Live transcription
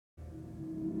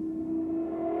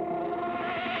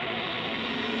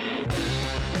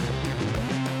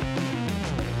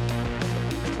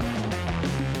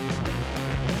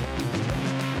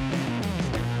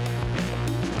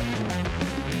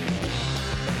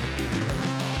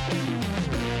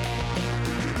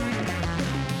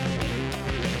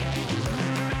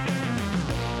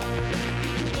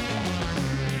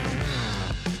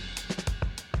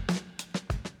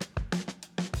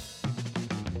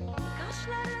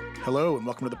Hello and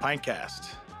welcome to the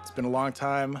Pintcast. It's been a long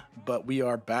time, but we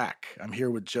are back. I'm here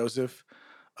with Joseph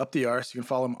up the arse. You can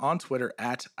follow him on Twitter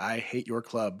at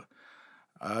IHateYourClub.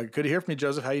 Good to hear from you,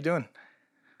 Joseph. How you doing?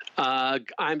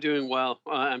 I'm doing well.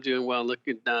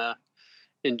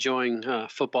 Enjoying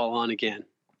football on again.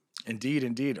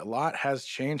 Indeed. A lot has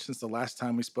changed since the last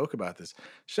time we spoke about this.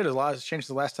 Shit, a lot has changed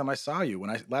since the last time I saw you.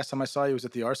 Last time I saw you was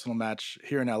at the Arsenal match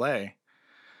here in LA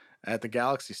at the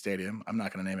Galaxy Stadium. I'm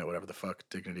not going to name it whatever the fuck,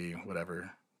 Dignity,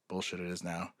 whatever bullshit it is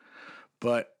now.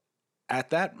 But at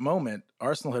that moment,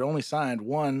 Arsenal had only signed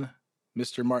one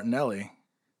Mr. Martinelli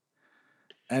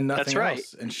and nothing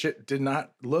else. And shit did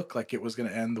not look like it was going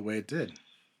to end the way it did.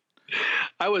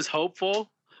 I was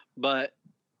hopeful, but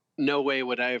no way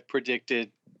would I have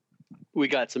predicted we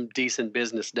got some decent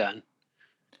business done.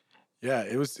 Yeah,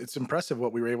 it's impressive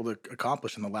what we were able to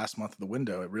accomplish in the last month of the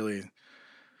window. It really,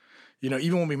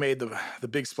 even when we made the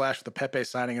big splash with the Pepe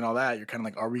signing and all that, you're kind of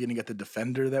like, are we going to get the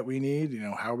defender that we need?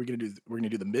 How are we going to do? We're going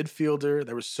to do the midfielder.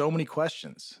 There were so many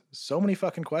questions, so many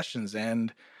fucking questions,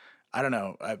 and I don't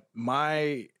know.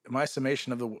 My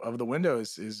summation of the window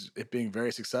is it being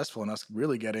very successful and us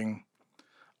really getting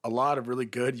a lot of really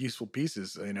good, useful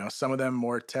pieces. Some of them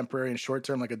more temporary and short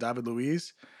term, like a David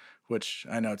Luiz, which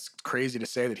I know it's crazy to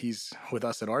say that he's with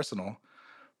us at Arsenal.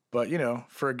 But,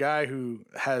 for a guy who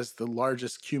has the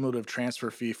largest cumulative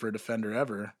transfer fee for a defender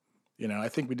ever, I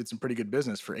think we did some pretty good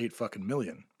business for $8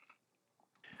 million.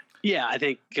 Yeah, I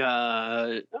think,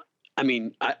 I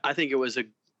think it was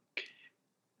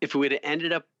if we would have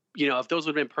ended up, if those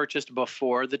would have been purchased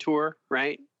before the tour,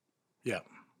 right? Yeah.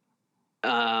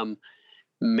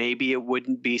 Maybe it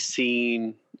wouldn't be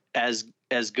seen as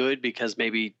good because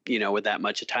maybe, with that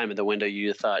much time in the window,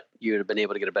 you thought you would have been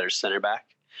able to get a better center back.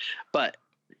 But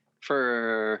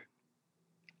for,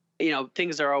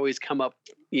 things are always come up,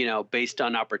 based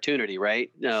on opportunity, right?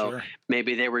 Sure.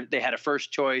 Maybe they had a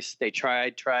first choice, they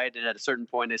tried, and at a certain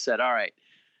point they said, all right,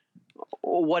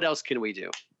 what else can we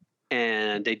do?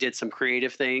 And they did some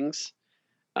creative things.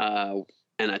 And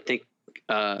I think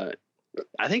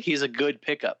he's a good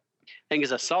pickup. I think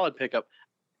he's a solid pickup.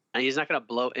 And he's not going to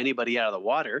blow anybody out of the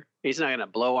water. He's not going to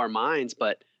blow our minds,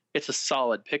 but it's a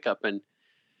solid pickup. And,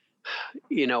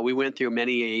 we went through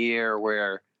many a year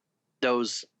where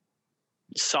those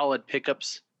solid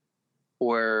pickups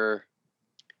were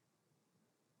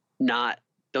not,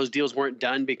 those deals weren't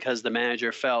done because the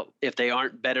manager felt if they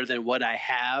aren't better than what I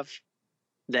have,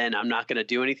 then I'm not going to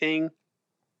do anything,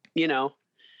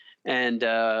 And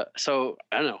so,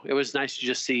 I don't know, it was nice to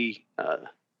just see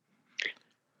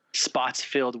spots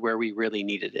filled where we really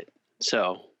needed it.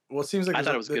 So, well, it seems like I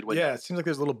thought it was a good window. Yeah, it seems like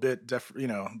there's a little bit,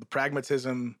 the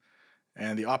pragmatism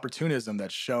and the opportunism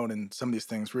that's shown in some of these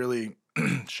things really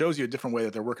shows you a different way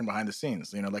that they're working behind the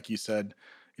scenes. Like you said,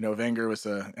 Wenger was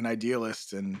an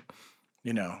idealist, and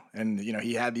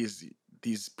he had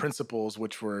these principles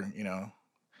which were,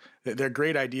 they're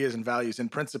great ideas and values in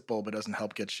principle, but doesn't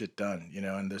help get shit done.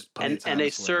 And there's plenty of times and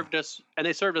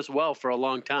they served us well for a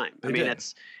long time.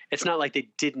 It's not like they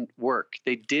didn't work.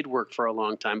 They did work for a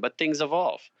long time, but things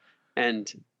evolve. And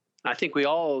I think we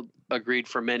all agreed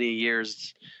for many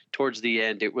years towards the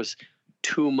end, it was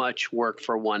too much work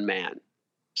for one man.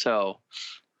 So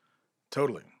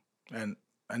totally. And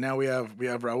now we have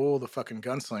Raul, the fucking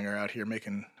gunslinger, out here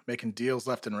making deals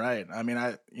left and right. I mean,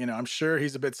 I'm sure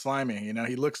he's a bit slimy.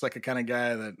 He looks like a kind of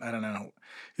guy that, I don't know.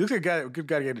 He looks like a good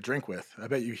guy to get a drink with. I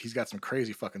bet you he's got some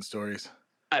crazy fucking stories.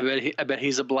 I bet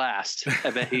he's a blast. I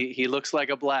bet he looks like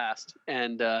a blast.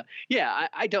 And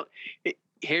I don't.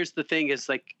 Here's the thing: is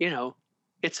like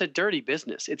it's a dirty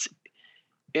business.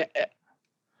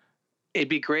 It'd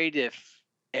be great if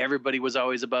everybody was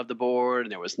always above the board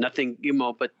and there was nothing,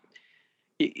 but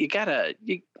you kind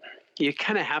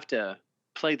of have to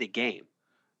play the game.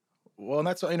 Well, and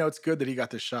that's it's good that he got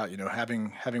this shot.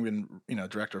 Having been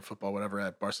director of football, whatever,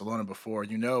 at Barcelona before,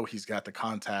 he's got the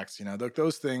contacts.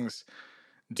 Those things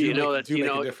do make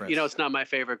a difference. It's not my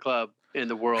favorite club in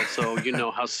the world, so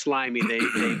how slimy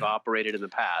they've operated in the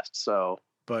past. So,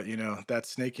 but that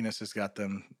snakiness has got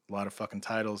them a lot of fucking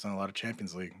titles and a lot of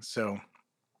Champions League. So,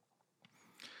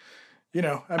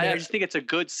 I just think it's a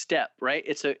good step, right?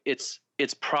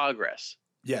 It's progress.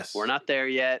 Yes. We're not there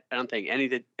yet. I don't think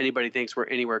anybody thinks we're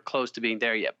anywhere close to being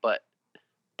there yet, but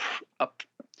a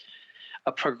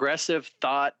progressive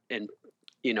thought and,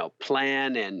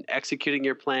 plan and executing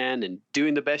your plan and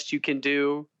doing the best you can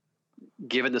do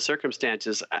given the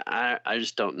circumstances. I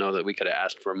just don't know that we could have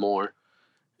asked for more.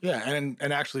 Yeah. And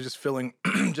actually just filling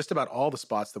just about all the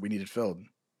spots that we needed filled,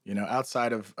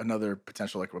 outside of another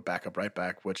potential, like a backup right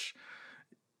back, which,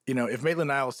 if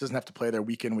Maitland-Niles doesn't have to play there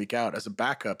week in, week out as a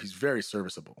backup, he's very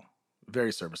serviceable.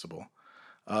 very serviceable.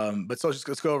 But so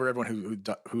let's go over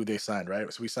everyone who they signed,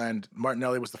 right? So we signed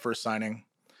Martinelli was the first signing.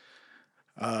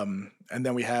 And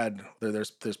then we had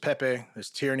there's Pepe, there's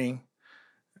Tierney,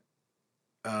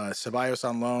 Ceballos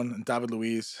on loan, and David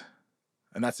Luiz,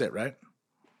 and that's it, right?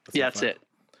 That's it.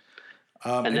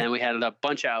 And then we had a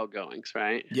bunch of outgoings,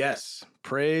 right? Yes,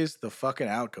 praise the fucking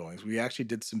outgoings. We actually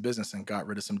did some business and got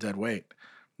rid of some dead weight.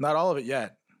 Not all of it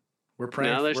yet. We're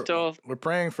praying. No, we're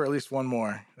praying for at least one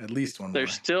more.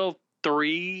 There's still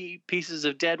 3 pieces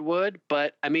of dead wood,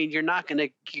 but I mean, you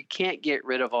can't get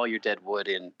rid of all your dead wood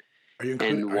in. Are you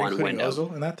including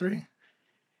Ozil in that 3?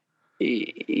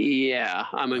 Yeah,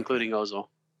 I'm including Ozil.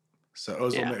 So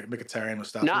Ozil, Mkhitaryan,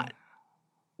 Mustafi. Not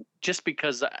just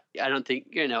because I don't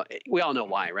think we all know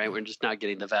why, right? We're just not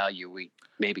getting the value we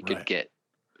maybe could get.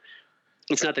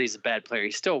 It's not that he's a bad player;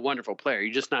 he's still a wonderful player.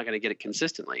 You're just not going to get it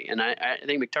consistently. And I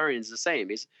think Mkhitaryan's the same.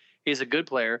 He's a good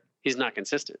player. He's not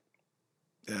consistent.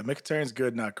 Yeah, Mkhitaryan's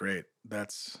good, not great.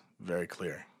 That's very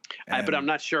clear. But I'm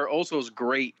not sure Ozil's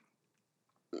great.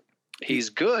 He's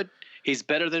good. He's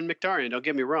better than Mkhitaryan. Don't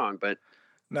get me wrong, but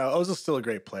no, Ozil's still a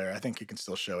great player. I think he can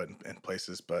still show it in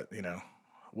places, but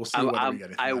we'll see whether we get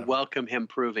anything. I welcome him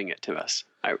proving it to us.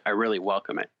 I really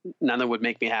welcome it. Nothing would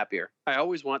make me happier. I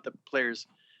always want the players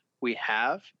we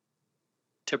have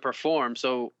to perform,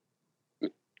 so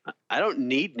I don't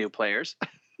need new players.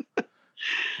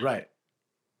 Right.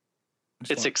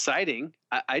 It's exciting.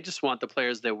 I just want the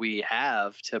players that we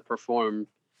have to perform,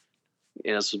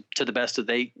 to the best of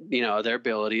their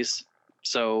abilities,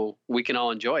 so we can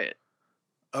all enjoy it.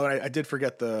 Oh, I did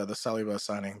forget the Saliba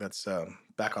signing. That's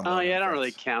back on. Oh yeah, I don't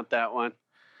really count that one.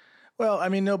 Well, I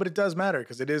mean, no, but it does matter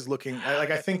because it is looking like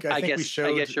I think we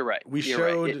showed. I guess you're right. We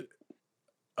showed.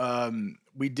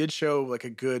 We did show like a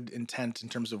good intent in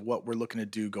terms of what we're looking to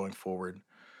do going forward.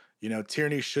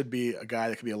 Tierney should be a guy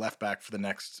that could be a left back for the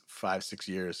next 5-6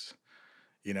 years.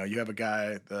 You have a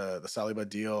guy, the Saliba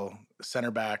deal,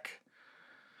 center back.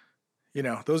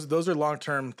 Those are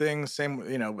long-term things. Same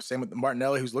with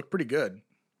Martinelli, who's looked pretty good.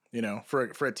 For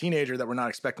a teenager that we're not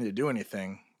expecting to do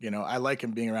anything. I like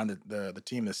him being around the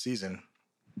team this season.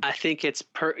 I think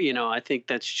I think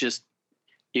that's just,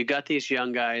 you got these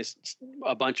young guys,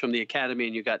 a bunch from the academy,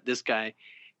 and you got this guy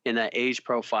in that age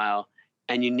profile,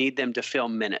 and you need them to fill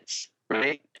minutes,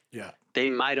 right? Yeah. They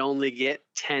might only get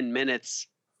 10 minutes,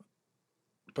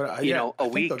 but a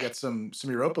week. week. They'll get some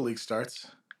Europa League starts.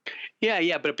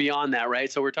 Yeah, but beyond that,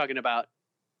 right? So we're talking about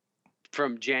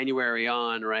from January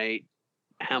on, right?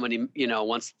 How many,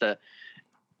 once the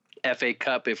FA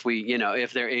Cup, if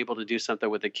they're able to do something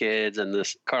with the kids, and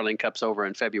this Carling Cup's over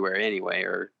in February anyway,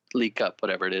 or League Cup,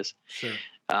 whatever it is. Sure.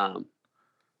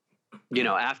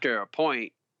 After a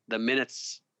point, the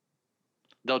minutes,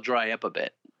 they'll dry up a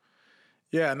bit.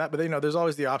 Yeah, but there's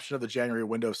always the option of the January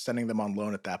window, sending them on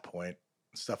loan at that point,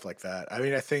 stuff like that. I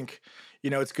mean, I think,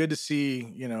 it's good to see,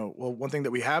 one thing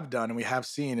that we have done and we have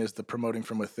seen is the promoting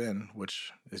from within,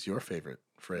 which is your favorite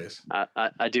phrase.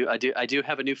 I do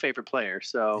have a new favorite player.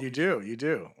 So you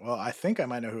do. Well, I think I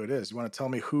might know who it is. You want to tell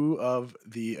me who of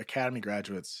the academy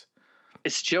graduates?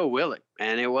 It's Joe Willock,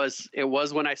 and it was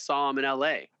when I saw him in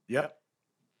LA. Yep.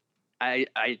 I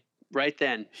right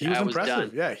then he was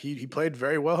impressive. Yeah, he played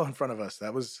very well in front of us.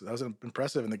 That was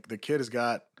impressive, and the kid has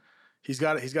got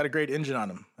a great engine on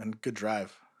him and good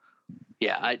drive.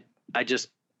 Yeah, I just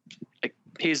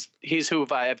he's who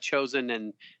I have chosen,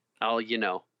 and I'll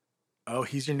Oh,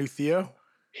 he's your new Theo?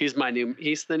 He's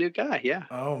the new guy. Yeah.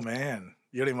 Oh man,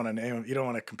 you don't even want to name him. You don't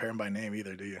want to compare him by name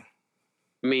either, do you?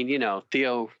 I mean,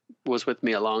 Theo was with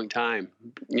me a long time,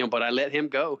 but I let him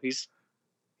go. He's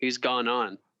gone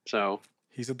on. So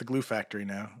he's at the glue factory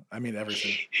now. I mean,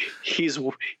 Everton.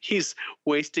 He's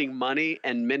wasting money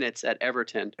and minutes at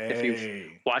Everton. Hey. If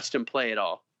you've watched him play at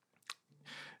all.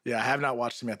 Yeah, I have not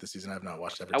watched him yet this season. I have not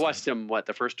watched Everton. I watched him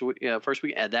the first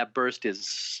week. And that burst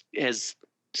is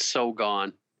so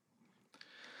gone.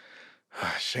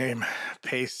 Shame.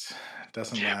 Pace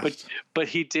doesn't last. But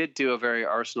he did do a very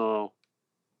Arsenal,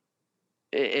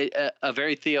 a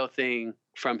very Theo thing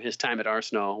from his time at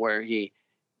Arsenal, where he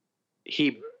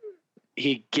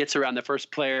gets around the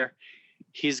first player.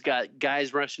 He's got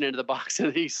guys rushing into the box,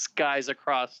 and he skies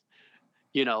across,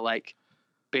 like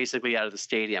basically out of the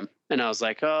stadium. And I was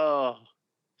like, oh,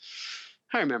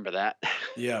 I remember that.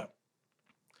 Yeah.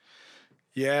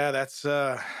 Yeah, that's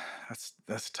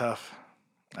tough.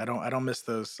 I don't miss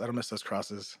those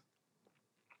crosses.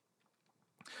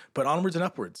 But onwards and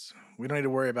upwards. We don't need to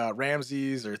worry about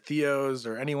Ramsey's or Theo's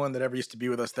or anyone that ever used to be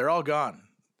with us. They're all gone.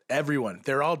 Everyone.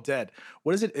 They're all dead.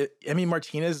 What is it? Emi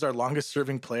Martinez is our longest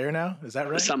serving player now. Is that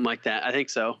right? Something like that. I think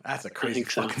so. That's a crazy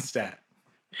fucking stat.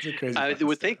 It's a crazy I fucking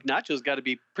would stat. think Nacho's got to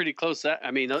be pretty close.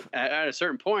 I mean, at a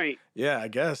certain point. Yeah, I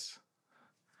guess.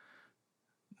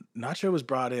 Nacho was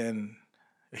brought in.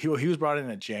 He was brought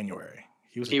in January.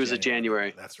 He was a He was a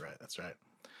January. January. That's right. That's right.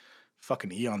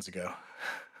 Fucking eons ago.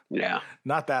 Yeah.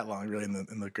 Not that long, really,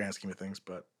 in the grand scheme of things,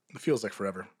 but it feels like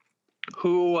forever.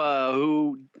 Who?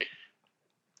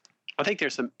 I think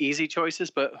there's some easy choices,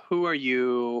 but who are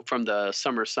you from the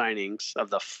summer signings of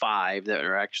the 5 that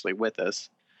are actually with us?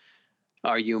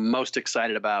 Are you most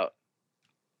excited about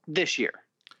this year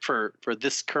for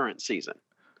this current season?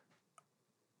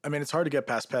 I mean, it's hard to get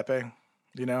past Pepe.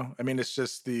 You know, I mean, it's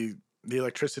just the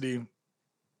electricity.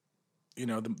 You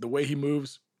know, the way he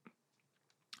moves,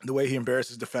 the way he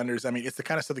embarrasses defenders. I mean, it's the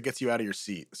kind of stuff that gets you out of your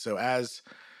seat. So as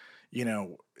you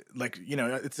know,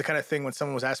 it's the kind of thing when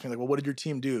someone was asking me, like, well, what did your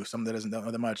team do? Someone that doesn't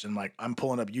know that much. And like, I'm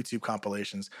pulling up YouTube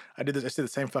compilations. I did the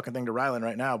same fucking thing to Rylan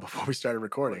right now before we started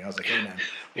recording. I was like, hey man,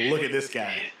 look at this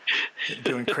guy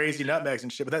doing crazy nutmegs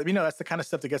and shit. But that, that's the kind of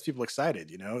stuff that gets people excited,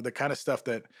 the kind of stuff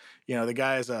that, the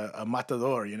guy is a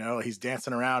matador, he's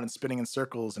dancing around and spinning in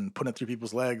circles and putting it through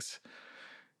people's legs,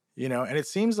 and it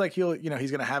seems like he's going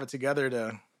to have it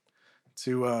together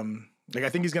to like, I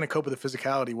think he's going to cope with the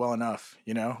physicality well enough,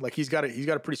 like he's got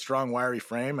a pretty strong wiry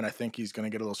frame, and I think he's going to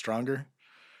get a little stronger,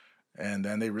 and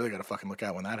then they really got to fucking look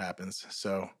out when that happens.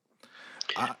 So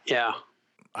yeah,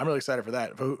 I'm really excited for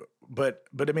that. But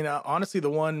I mean, honestly, the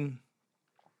one,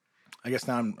 I guess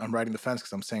now I'm riding the fence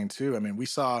because I'm saying too, I mean, we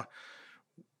saw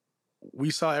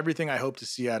everything I hope to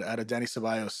see out of Danny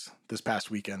Ceballos this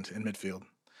past weekend in midfield.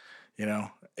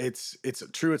 It's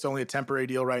true. It's only a temporary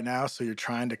deal right now. So you're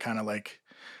trying to kind of like,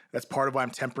 that's part of why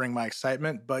I'm tempering my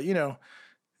excitement. But,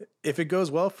 if it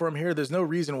goes well for him here, there's no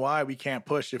reason why we can't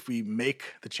push if we make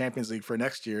the Champions League for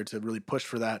next year to really push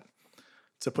for that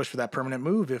permanent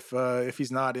move. If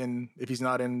he's not in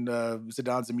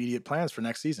Zidane's immediate plans for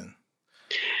next season.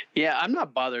 Yeah, I'm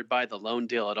not bothered by the loan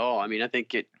deal at all. I mean, I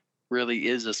think it really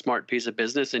is a smart piece of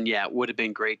business, and yeah, it would have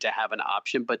been great to have an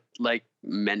option, but like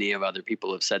many of other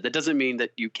people have said, that doesn't mean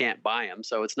that you can't buy him.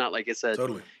 So it's not like it said,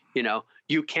 totally.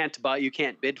 You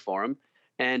can't bid for him.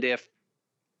 And if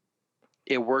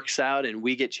it works out and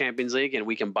we get Champions League and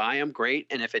we can buy him, great.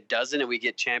 And if it doesn't and we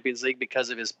get Champions League because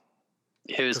of his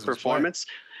performance,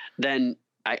 then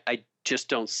I just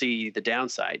don't see the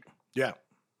downside. Yeah,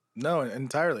 no,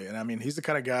 entirely. And I mean, he's the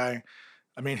kind of guy,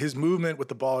 I mean, his movement with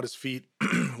the ball at his feet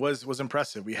was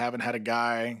impressive. We haven't had a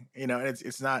guy, and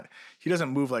it's not, he doesn't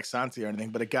move like Santi or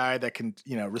anything, but a guy that can,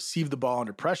 receive the ball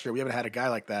under pressure. We haven't had a guy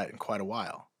like that in quite a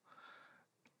while.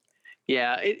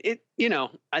 Yeah,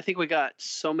 I think we got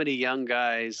so many young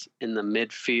guys in the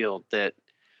midfield that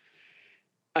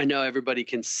I know everybody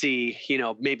can see,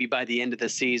 maybe by the end of the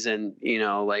season,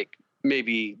 like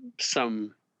maybe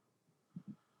some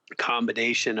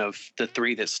combination of the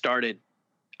 3 that started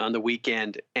on the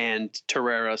weekend and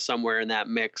Torreira somewhere in that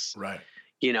mix. Right.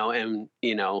 And,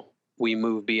 we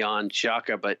move beyond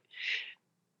Xhaka, but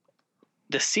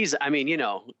the season, I mean,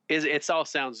 it's all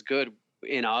sounds good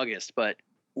in August, but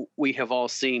we have all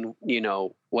seen,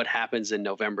 what happens in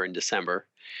November and December.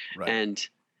 Right. And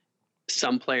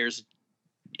some players,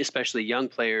 especially young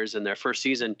players in their first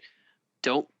season,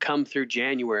 don't come through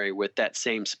January with that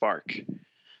same spark.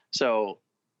 So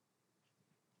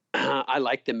I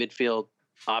like the midfield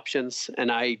options, and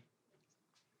I'm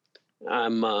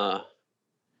a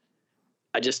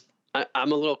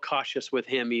little cautious with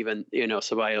him, even,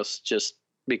 Ceballos, just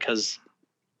because,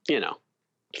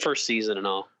 first season and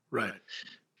all. Right.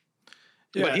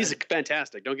 Yeah, but he's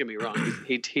fantastic. Don't get me wrong.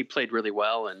 He played really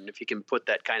well, and if he can put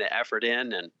that kind of effort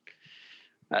in, and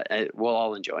we'll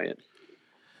all enjoy it.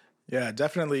 Yeah,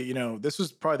 definitely. This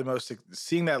was probably the most,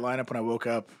 seeing that lineup when I woke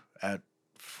up at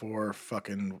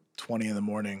 4:20 in the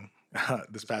morning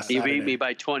this past Saturday. You beat me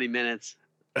by 20 minutes.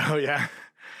 Oh yeah,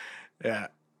 yeah.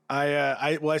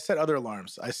 I set other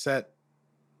alarms. Wait,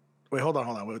 hold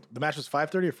on. The match was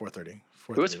 5:30 or 4:30?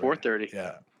 It was 4:30. Right?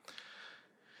 Yeah.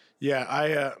 Yeah,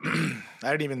 I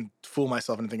didn't even fool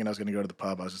myself into thinking I was going to go to the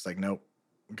pub. I was just like, nope,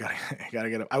 gotta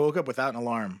get up. I woke up without an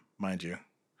alarm, mind you.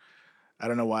 I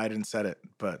don't know why I didn't set it,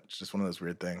 but it's just one of those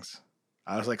weird things.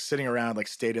 I was like sitting around, like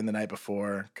stayed in the night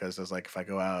before, because I was like, if I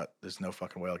go out, there's no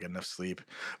fucking way I'll get enough sleep.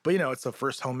 But it's the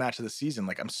first home match of the season.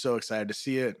 Like, I'm so excited to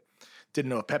see it. Didn't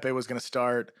know if Pepe was going to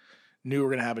start. Knew we were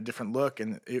going to have a different look,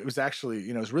 and it was actually,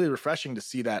 it was really refreshing to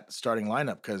see that starting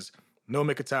lineup, because no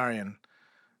Mkhitaryan,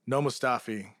 no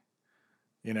Mustafi.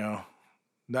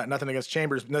 Nothing against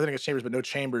Chambers, but no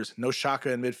Chambers, no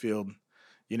Xhaka in midfield.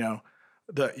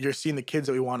 You're seeing the kids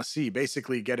that we want to see,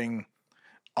 basically getting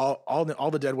all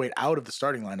the dead weight out of the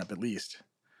starting lineup at least.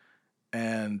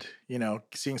 and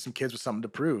seeing some kids with something to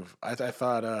prove. I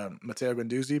thought Matteo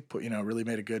Guendouzi really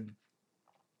made a good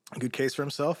case for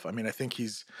himself. I mean, I think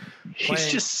he's playing.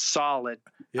 just solid.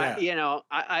 Yeah.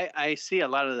 I see a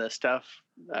lot of the stuff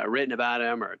written about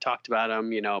him or talked about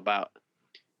him, about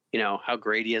how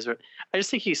great he is. I just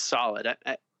think he's solid,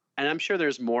 and I'm sure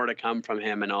there's more to come from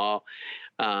him and all.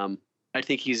 I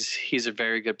think he's a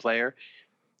very good player.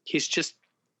 He's just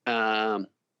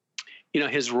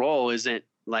his role isn't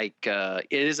like it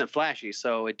isn't flashy,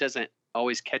 so it doesn't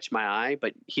always catch my eye,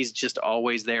 but he's just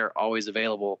always there, always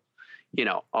available,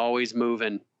 always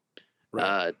moving.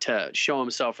 Right. To show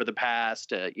himself for the pass,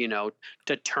 to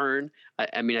turn.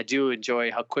 I mean, I do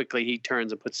enjoy how quickly he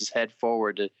turns and puts his head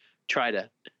forward to try to,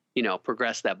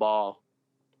 progress that ball.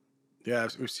 Yeah,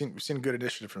 we've seen good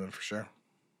initiative from him for sure.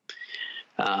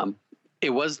 It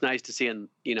was nice to see in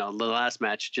the last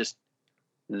match just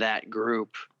that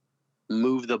group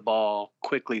move the ball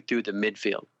quickly through the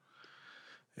midfield.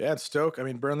 Yeah, it's Stoke. I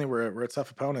mean, Burnley we're a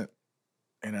tough opponent.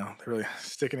 They're really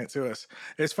sticking it to us.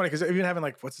 It's funny because even having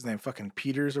what's his name, fucking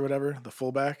Peters or whatever, the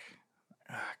fullback.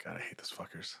 God, I hate those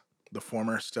fuckers. The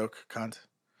former Stoke cunt.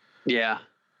 Yeah.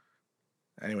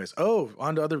 Anyways,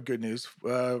 on to other good news.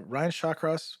 Ryan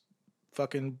Shawcross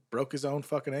fucking broke his own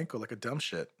fucking ankle like a dumb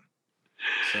shit.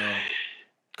 So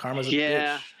karma's a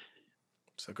bitch.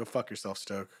 So go fuck yourself,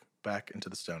 Stoke. Back into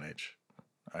the Stone Age.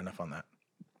 Enough on that.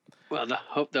 Well,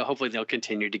 hopefully they'll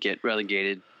continue to get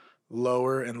relegated.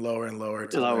 Lower and lower and lower.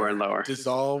 Lower and lower.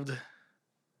 Dissolved.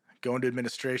 Go into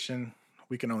administration.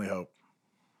 We can only hope.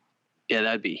 Yeah,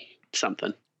 that'd be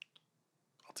something.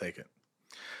 I'll take it.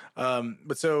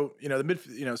 But so, so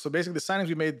basically the signings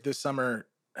we made this summer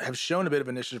have shown a bit of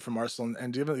initiative from Arsenal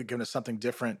and given us something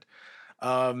different.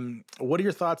 What are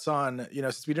your thoughts on,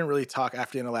 since we didn't really talk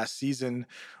after the end of last season,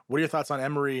 what are your thoughts on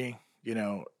Emery,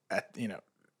 at,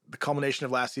 the culmination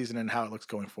of last season and how it looks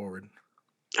going forward?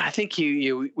 I think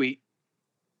we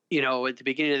at the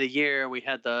beginning of the year, we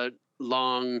had the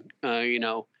long,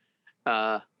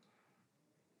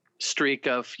 streak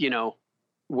of,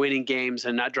 winning games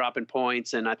and not dropping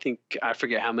points. And I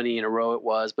forget how many in a row it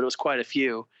was, but it was quite a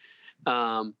few.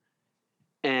 And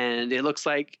it looks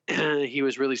like he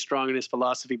was really strong in his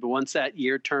philosophy. But once that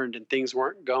year turned and things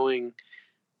weren't going,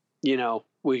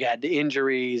 we had the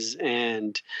injuries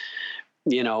and,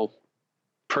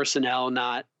 personnel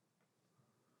not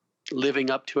living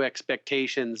up to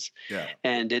expectations. Yeah.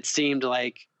 And it seemed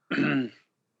like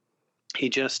he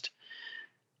just,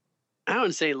 I don't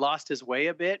want to say lost his way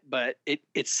a bit, but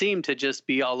it seemed to just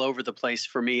be all over the place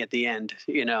for me at the end.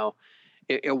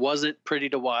 It wasn't pretty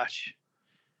to watch.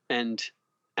 And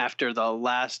after the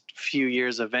last few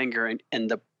years of Wenger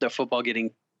and the football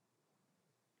getting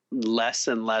less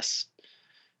and less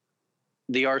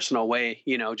the Arsenal way,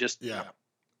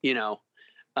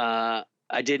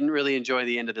 I didn't really enjoy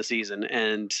the end of the season,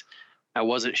 and I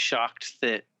wasn't shocked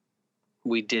that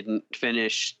we didn't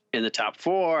finish in the top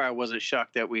 4. I wasn't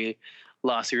shocked that we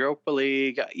lost Europa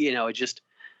League. I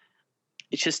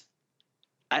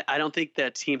don't think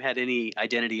that team had any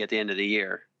identity at the end of the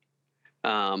year.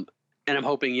 And I'm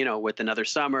hoping, with another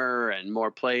summer and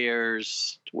more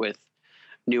players with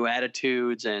new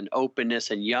attitudes and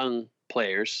openness and young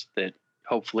players that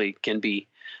hopefully can be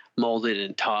molded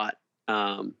and taught.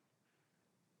 I'm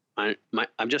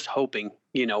just hoping,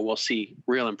 we'll see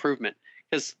real improvement,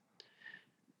 because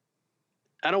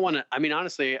I don't want to,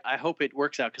 honestly, I hope it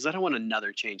works out, because I don't want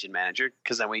another change in manager,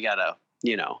 because then we got to,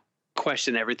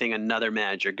 question everything another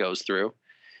manager goes through.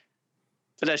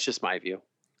 But that's just my view.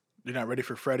 You're not ready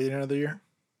for Freddie in another year?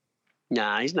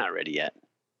 Nah, he's not ready yet.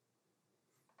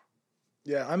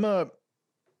 Yeah,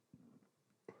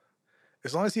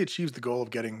 as long as he achieves the goal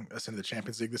of getting us into the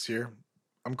Champions League this year,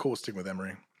 I'm cool with sticking with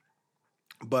Emery.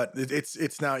 But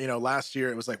it's now, last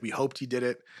year it was like we hoped he did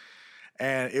it.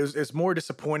 And it's more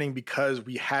disappointing because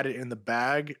we had it in the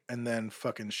bag and then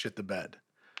fucking shit the bed.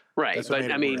 Right.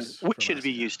 But we should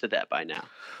be used to that by now.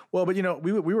 Well, but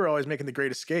we were always making the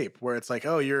great escape where it's like,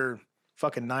 oh, you're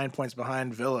fucking 9 points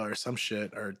behind Villa or some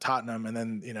shit, or Tottenham. And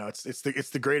then, it's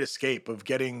the great escape of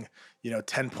getting,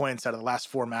 10 points out of the last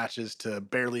 4 matches to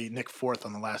barely nick 4th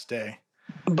on the last day.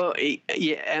 But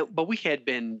but we had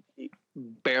been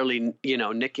barely,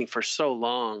 nicking for so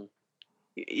long.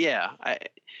 Yeah.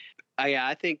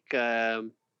 I think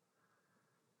it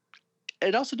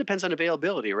also depends on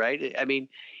availability, right? I mean,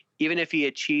 even if he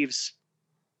achieves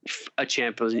a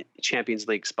Champions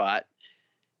League spot,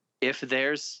 if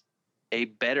there's a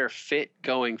better fit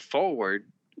going forward,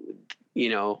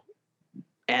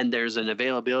 and there's an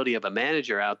availability of a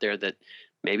manager out there that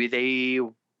maybe they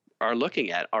are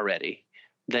looking at already,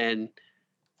 then,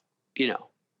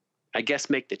 I guess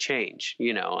make the change.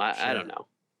 You know, I Sure. don't know.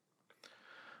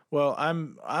 Well,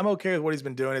 I'm okay with what he's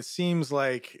been doing. It seems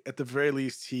like at the very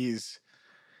least he's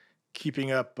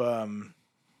keeping up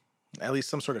at least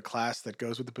some sort of class that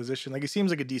goes with the position. Like he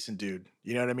seems like a decent dude.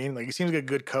 You know what I mean? Like he seems like a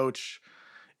good coach.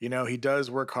 You know, he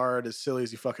does work hard, as silly as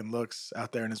he fucking looks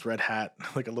out there in his red hat,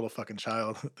 like a little fucking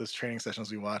child. Those training sessions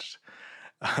we watched.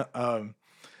 um,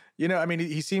 you know, I mean,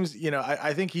 he seems. You know,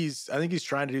 I think he's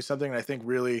trying to do something. And I think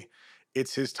really,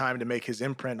 it's his time to make his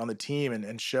imprint on the team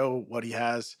and show what he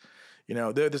has. You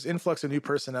know, this influx of new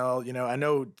personnel. You know, I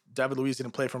know David Luiz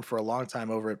didn't play for him for a long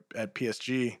time over at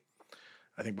PSG.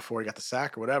 I think before he got the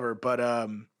sack or whatever. But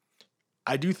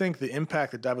I do think the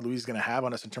impact that David Luiz is going to have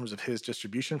on us in terms of his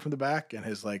distribution from the back and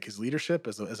his leadership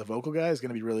as a vocal guy is going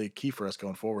to be really key for us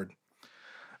going forward.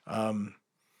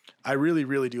 I really,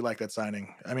 really do like that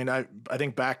signing. I mean, I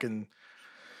think back in,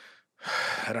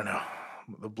 I don't know,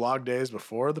 the blog days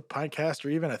before the Pintcast, or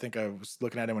even I think I was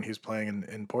looking at him when he was playing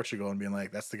in Portugal and being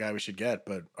like, that's the guy we should get.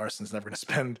 But Arsenal's never going to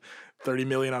spend 30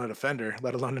 million on a defender,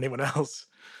 let alone anyone else.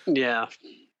 Yeah.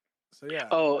 So yeah.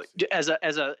 Oh, as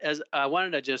I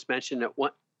wanted to just mention that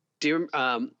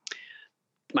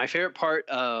my favorite part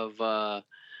of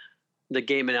the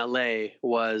game in LA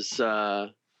was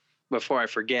before I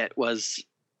forget was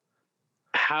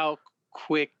how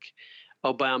quick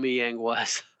Aubameyang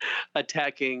was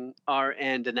attacking our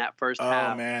end in that first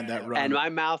half. Oh man, that run. And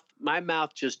my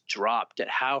mouth just dropped at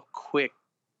how quick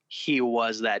he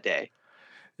was that day.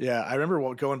 Yeah, I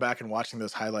remember going back and watching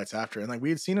those highlights after, and like we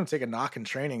had seen him take a knock in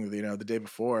training, you know, the day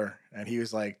before, and he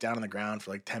was like down on the ground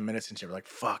for like 10 minutes, and we're like,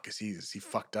 "Fuck, is he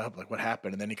fucked up? Like, what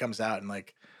happened?" And then he comes out and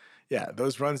like, yeah,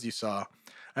 those runs you saw.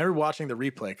 I remember watching the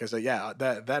replay because yeah,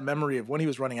 that memory of when he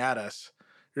was running at us,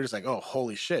 you're just like, "Oh,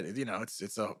 holy shit!" You know,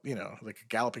 it's a like a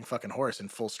galloping fucking horse in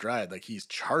full stride, like he's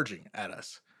charging at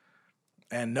us,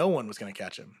 and no one was gonna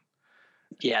catch him.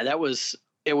 Yeah, it was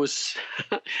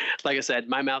like I said,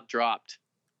 my mouth dropped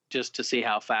just to see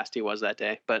how fast he was that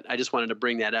day. But I just wanted to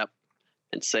bring that up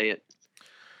and say it.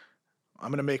 I'm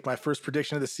going to make my first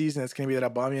prediction of the season. It's going to be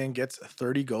that Aubameyang gets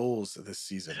 30 goals this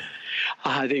season.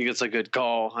 I think it's a good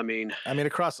call. I mean,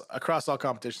 across all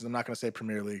competitions. I'm not going to say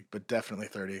Premier League, but definitely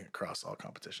 30 across all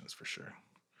competitions for sure.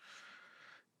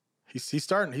 He's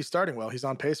starting well. He's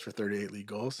on pace for 38 league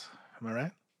goals. Am I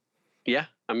right? Yeah,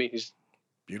 I mean he's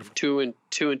beautiful. 2 and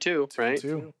 2, right?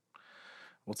 2.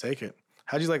 We'll take it.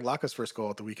 How'd you like Laka's first goal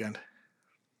at the weekend?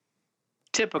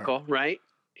 Typical, right?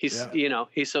 He's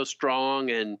he's so strong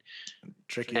and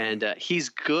tricky, and he's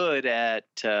good at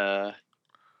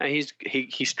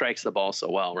he strikes the ball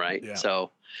so well, right? Yeah.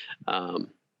 So I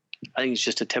think it's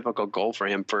just a typical goal for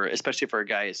him, especially for a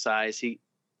guy his size. He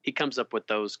comes up with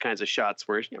those kinds of shots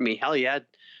where, I mean, hell, he had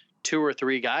 2 or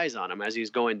 3 guys on him as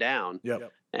he's going down.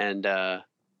 Yep.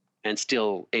 And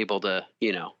still able to,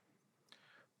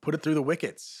 put it through the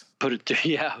wickets.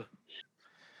 Yeah.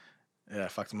 Yeah,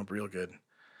 fucked him up real good.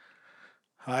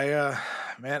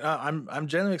 I'm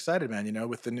genuinely excited, man. You know,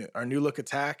 with our new look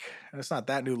attack, and it's not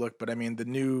that new look, but I mean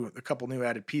the couple new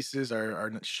added pieces,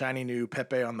 our shiny new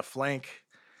Pepe on the flank.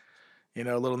 You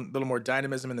know, a little more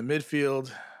dynamism in the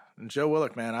midfield. And Joe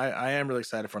Willock, man, I am really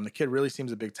excited for him. The kid really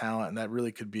seems a big talent, and that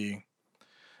really could be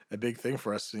a big thing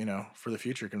for us. You know, for the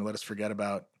future, can let us forget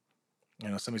about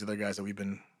some of these other guys that we've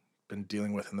been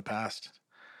dealing with in the past.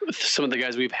 Some of the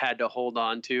guys we've had to hold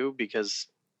on to because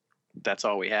that's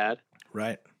all we had.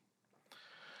 Right.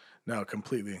 No,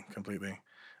 completely.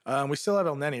 We still have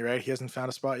El Neni, right? He hasn't found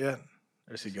a spot yet?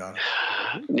 Or is he gone?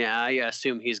 Yeah, I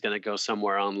assume he's going to go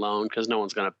somewhere on loan because no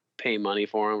one's going to pay money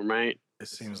for him, right? It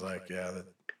seems like, yeah.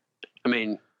 I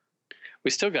mean,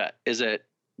 we still got, is it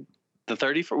the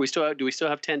 30? Do we still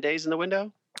have 10 days in the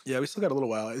window? Yeah, we still got a little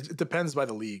while. It depends by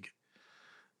the league.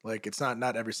 Like, it's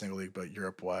not every single league, but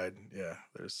Europe-wide, yeah,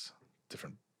 there's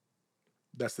different.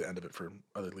 That's the end of it for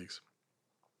other leagues.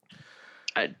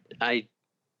 We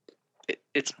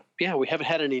haven't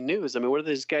had any news. I mean, what are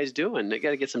these guys doing? They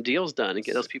got to get some deals done and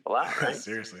get those people out, right?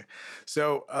 Seriously.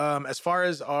 So, as far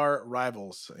as our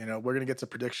rivals, we're going to get to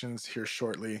predictions here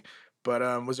shortly, but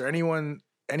was there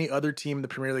any other team in the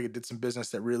Premier League that did some business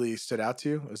that really stood out to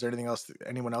you? Is there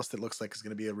anyone else that looks like is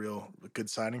going to be a real good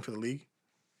signing for the league?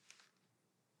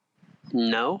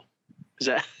 No. Is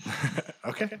that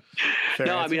okay? Fair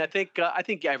no, answer. I mean, I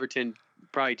think Everton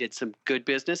probably did some good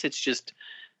business. It's just,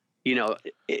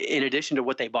 in addition to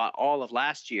what they bought all of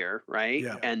last year, right?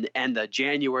 Yeah. And the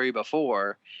January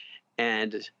before,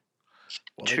 and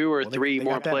 2 or 3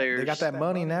 more players. They got that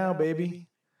money now, baby.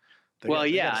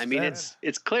 I mean,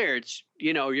 it's clear. It's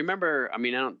you remember. I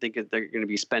mean, I don't think they're going to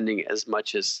be spending as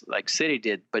much as like City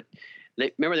did, but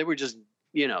they were just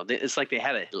it's like they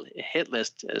had a hit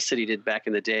list, City did back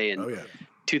in the day in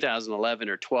 2011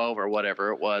 or 12 or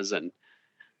whatever it was, and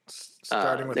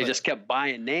starting with they just kept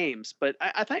buying names. But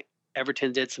I think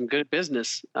Everton did some good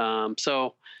business.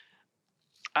 So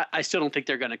I still don't think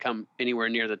they're going to come anywhere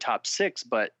near the top 6,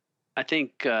 but I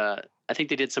think they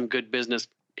did some good business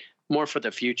more for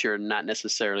the future, not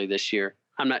necessarily this year.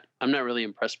 I'm not really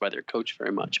impressed by their coach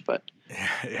very much, but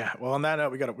yeah. Well, on that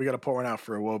note, we got to pour one out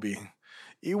for Iwobi.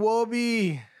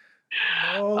 Iwobi.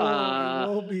 No,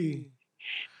 Iwobi.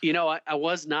 I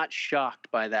was not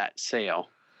shocked by that sale.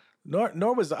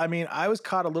 Nor was I was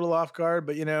caught a little off guard,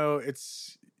 but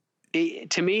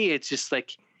to me it's just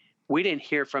like we didn't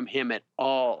hear from him at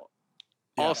all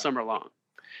summer long.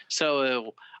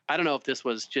 So I don't know if this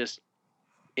was just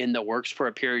in the works for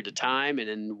a period of time, and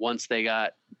then once they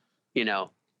got,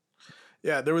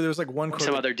 there was like one quote,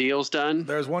 some other deals done.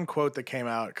 There was one quote that came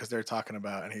out because they're talking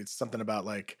about, and he's something about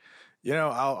like,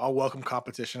 I'll welcome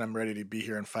competition. I'm ready to be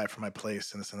here and fight for my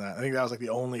place and this and that. I think that was like the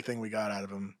only thing we got out of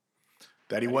him.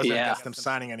 That he wasn't against them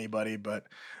signing anybody, but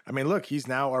look, he's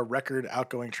now our record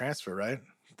outgoing transfer, right?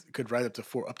 Could ride up to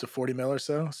 40 mil or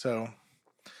so. So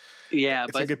yeah,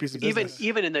 it's but a good piece of business.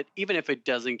 even if it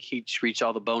doesn't reach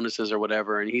all the bonuses or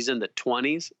whatever, and he's in the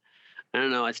 20s, I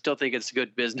don't know. I still think it's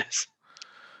good business.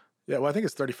 Yeah, well, I think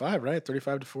it's 35, right?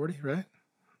 35 to 40, right?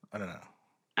 I don't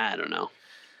know.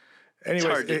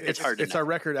 Anyways, it's our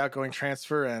record outgoing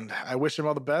transfer, and I wish him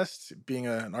all the best. Being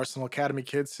an Arsenal Academy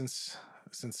kid since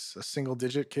a single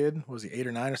digit kid, was he 8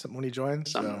 or 9 or something when he joined?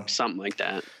 Something like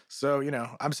that. So,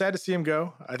 I'm sad to see him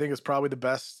go. I think it's probably the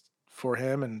best for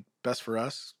him and best for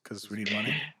us because we need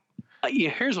money.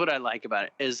 Here's what I like about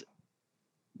it is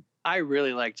I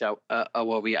really liked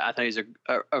Iwobi. I thought he's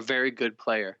a very good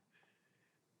player.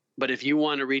 But if you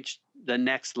want to reach the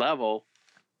next level,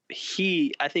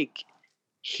 I think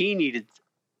he needed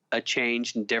a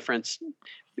change and difference.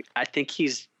 I don't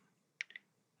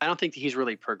think he's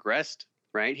really progressed.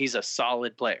 Right. He's a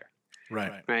solid player.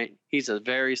 Right. He's a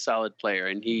very solid player,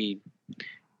 and he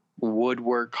would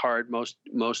work hard most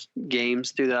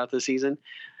games throughout the season.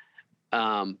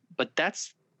 But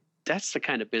that's the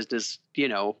kind of business,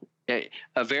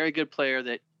 a very good player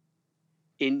that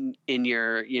in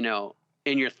your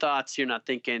thoughts, you're not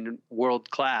thinking world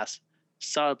class.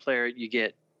 Solid player, you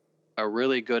get a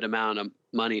really good amount of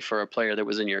money for a player that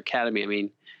was in your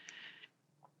academy.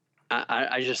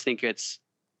 I just think it's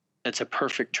a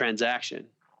perfect transaction,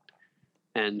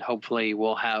 and hopefully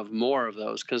we'll have more of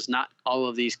those, because not all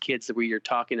of these kids that we are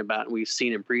talking about and we've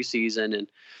seen in preseason, and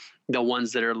the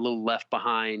ones that are a little left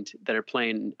behind that are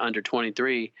playing under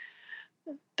 23,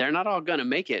 they're not all going to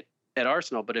make it at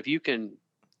Arsenal. But if you can,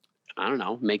 I don't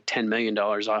know, make $10 million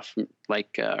off,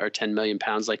 like or 10 million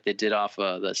pounds like they did off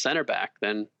the center back,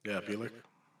 then that's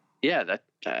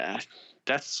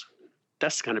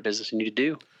the kind of business you need to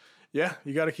do. Yeah,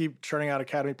 you got to keep churning out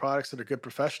academy products that are good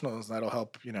professionals, and that'll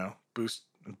help, boost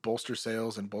and bolster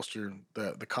sales and bolster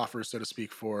the coffers, so to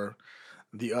speak, for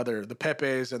the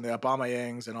Pepes and the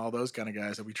Aubameyangs and all those kind of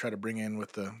guys that we try to bring in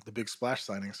with the big splash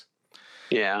signings.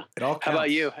 Yeah. It all counts. How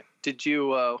about you? Did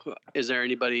you, is there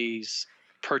anybody's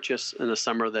purchase in the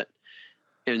summer that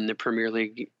in the Premier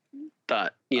League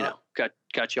thought,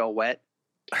 got you all wet?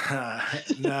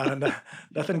 No,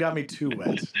 nothing got me too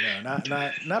wet. No,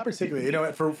 not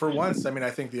particularly. For once, I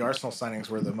think the Arsenal signings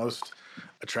were the most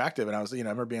attractive, and I was, I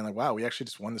remember being like, wow, we actually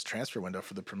just won this transfer window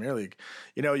for the Premier League.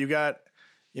 You got,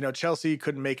 Chelsea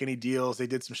couldn't make any deals. They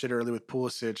did some shit early with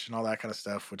Pulisic and all that kind of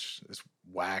stuff, which is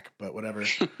whack, but whatever.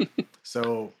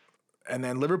 So, and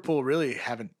then Liverpool really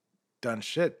haven't done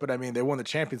shit, but they won the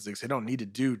Champions League, so they don't need to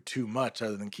do too much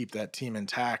other than keep that team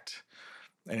intact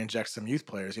and inject some youth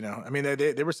players.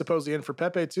 They were supposedly in for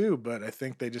Pepe too, but I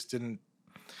think they just didn't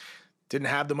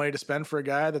have the money to spend for a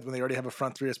guy that when they already have a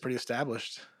front three that's pretty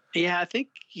established. Yeah, I think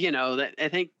I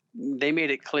think they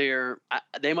made it clear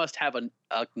they must have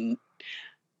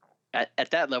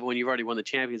at that level when you've already won the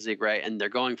Champions League, right? And they're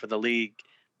going for the league.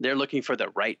 They're looking for the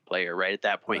right player, right, at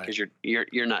that point, because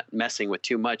you're not messing with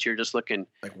too much. You're just looking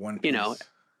like one piece.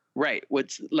 Right.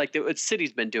 What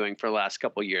City's been doing for the last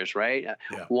couple of years, right?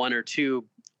 Yeah. One or two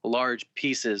large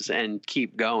pieces and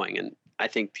keep going. And I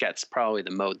think that's probably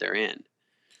the mode they're in.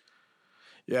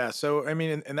 Yeah. So,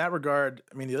 in that regard,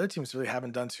 the other teams really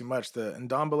haven't done too much. The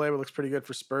Ndombele looks pretty good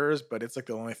for Spurs, but it's like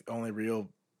the only real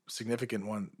significant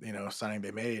one, signing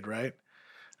they made, right?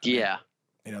 Yeah.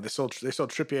 They sold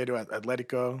Trippier to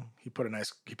Atletico. He put a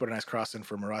nice cross in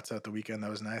for Morata at the weekend. That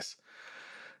was nice.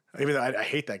 Even though I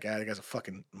hate that guy. That guy's a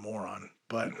fucking moron.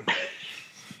 But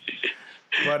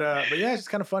but yeah, it's just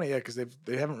kind of funny, because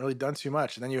they haven't really done too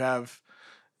much. And then you have,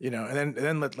 And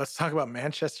then let's talk about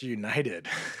Manchester United.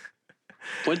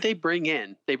 What did they bring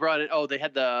in? They brought in. Oh, they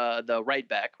had the right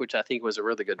back, which I think was a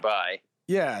really good buy.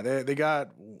 Yeah, they got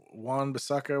Juan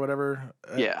Bissaka, whatever.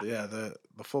 Yeah, the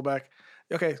fullback.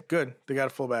 Okay, good. They got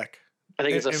a fullback. I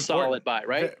think it's a solid buy,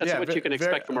 right? That's what you can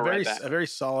expect from a right back. A very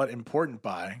solid, important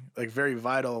buy, like very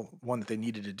vital one that they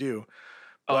needed to do.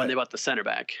 Oh, and they bought the center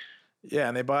back. Yeah,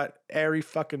 and they bought Harry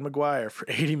fucking Maguire for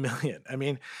 $80 million. I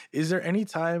mean, is there any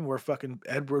time where fucking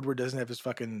Ed Woodward doesn't have his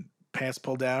fucking pants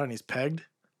pulled down and he's pegged?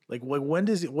 Like, when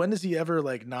does he ever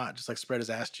like not just like spread his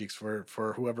ass cheeks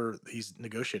for whoever he's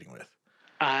negotiating with?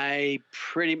 I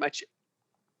pretty much,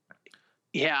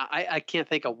 yeah, I can't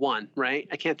think of one, right?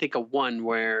 I can't think of one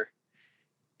where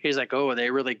he's like, oh,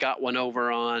 they really got one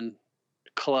over on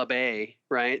Club A,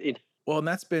 right? Well, and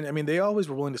that's been, I mean, they always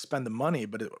were willing to spend the money,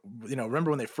 but, remember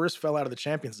when they first fell out of the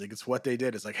Champions League, it's what they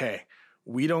did. It's like, hey,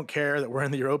 we don't care that we're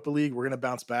in the Europa League. We're going to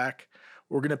bounce back.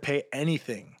 We're going to pay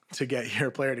anything to get your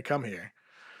player to come here.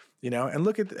 And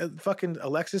look at fucking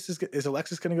Alexis. Is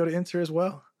Alexis going to go to Inter as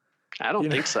well? I don't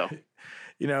think so.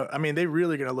 I mean, they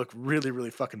really going to look really,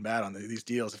 really fucking bad on these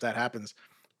deals if that happens.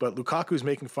 But Lukaku's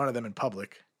making fun of them in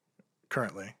public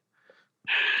currently.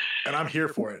 And I'm here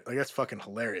for it. Like, that's fucking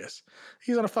hilarious.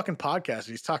 He's on a fucking podcast.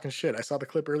 He's talking shit. I saw the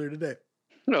clip earlier today.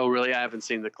 No, really? I haven't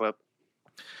seen the clip.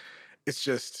 It's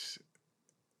just,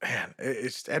 man,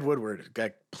 it's Ed Woodward.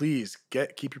 Like, please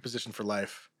keep your position for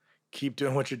life. Keep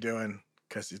doing what you're doing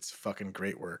because it's fucking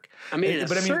great work. I mean,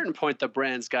 at a certain point, the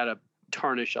brand's got to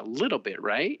tarnish a little bit,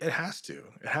 right? It has to.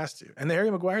 And the Harry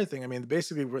Maguire thing, I mean,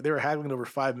 basically, they were haggling over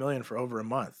 $5 million for over a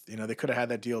month. They could have had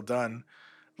that deal done.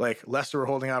 Like, Leicester were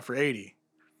holding out for 80.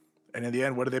 And in the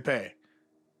end, what did they pay?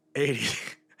 80.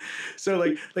 So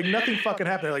like nothing fucking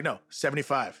happened. They're like, no,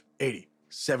 75, 80,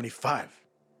 75,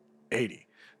 80.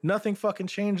 Nothing fucking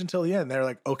changed until the end. They're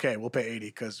like, okay, we'll pay 80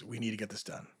 because we need to get this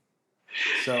done.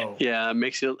 So yeah, it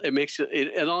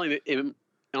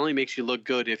only makes you look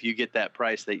good if you get that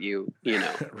price that you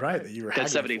know right, that you were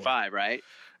that's 75, right?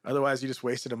 Otherwise, you just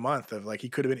wasted a month of like, he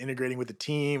could have been integrating with the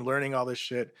team, learning all this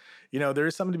shit. There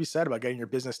is something to be said about getting your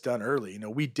business done early.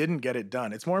 We didn't get it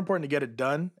done. It's more important to get it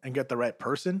done and get the right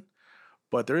person.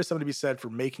 But there is something to be said for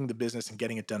making the business and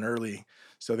getting it done early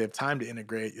so they have time to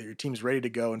integrate. Your team's ready to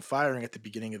go and firing at the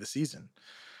beginning of the season.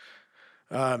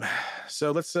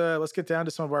 So let's get down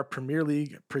to some of our Premier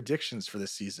League predictions for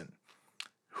this season.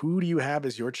 Who do you have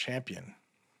as your champion?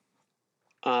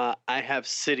 I have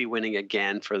City winning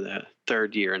again for the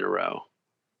third year in a row.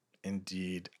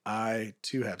 Indeed. I,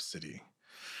 too, have City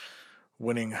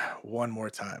winning one more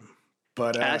time.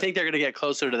 But and I think they're going to get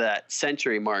closer to that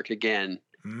century mark again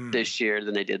this year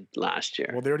than they did last year.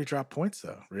 Well, they already dropped points,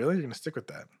 though. Really? You're going to stick with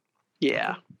that?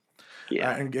 Yeah.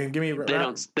 Yeah. And give me...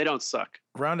 They don't suck.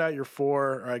 Round out your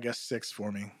 4, or I guess 6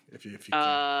 for me, if you can.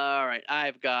 All right.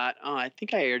 I've got... Oh, I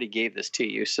think I already gave this to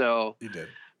you, so... You did.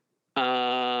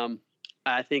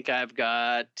 I think I've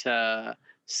got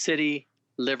City,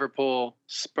 Liverpool,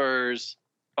 Spurs,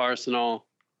 Arsenal.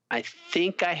 I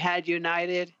think I had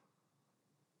United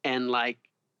and like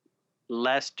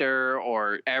Leicester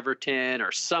or Everton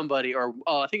or somebody, or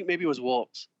I think maybe it was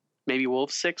Wolves. Maybe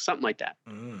Wolves 6, something like that.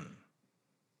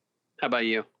 How about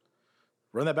you?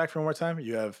 Run that back for one more time.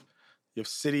 You have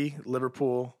City,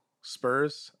 Liverpool,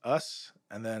 Spurs, us,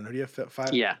 and then who do you have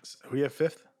 5? Yeah. Who do you have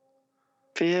 5th?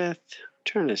 5th.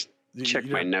 Trying to check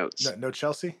my notes. No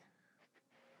Chelsea?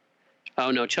 Oh,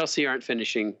 no. Chelsea aren't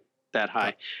finishing that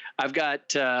high. I've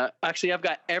got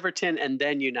Everton and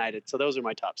then United. So those are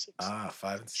my top 6.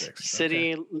 5 and 6.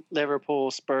 City, okay.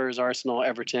 Liverpool, Spurs, Arsenal,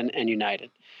 Everton, and United.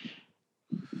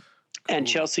 Cool. And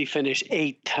Chelsea finished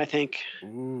 8th, I think.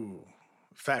 Ooh.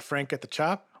 Fat Frank at the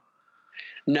chop?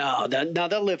 No,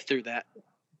 they'll live through that.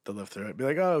 They'll live through it. Be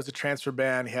like, oh, it was a transfer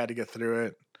ban. He had to get through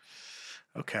it.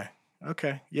 Okay.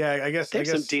 Yeah, I guess they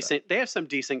have some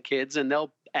decent kids, and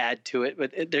they'll add to it,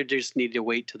 but they just need to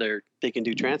wait till they can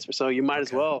do transfer. So you might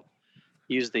as well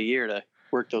use the year to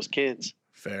work those kids.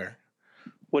 Fair.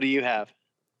 What do you have?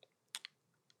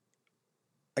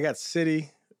 I got City,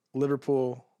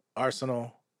 Liverpool,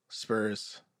 Arsenal,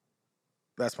 Spurs.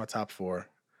 That's my top 4.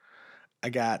 I'm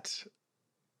going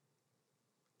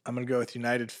to go with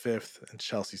United 5th and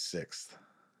Chelsea 6th.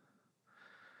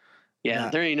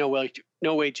 Yeah, there ain't no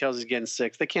way Chelsea's getting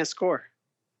 6th. They can't score.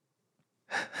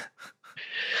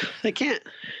 They can't.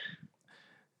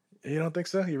 You don't think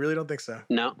so? You really don't think so?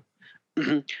 No.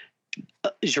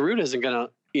 Giroud isn't going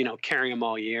to, carry them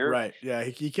all year. Right. Yeah,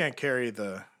 he can't carry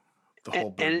the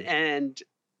whole burden. And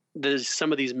there's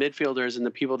some of these midfielders and the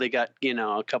people they got,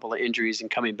 a couple of injuries and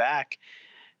coming back.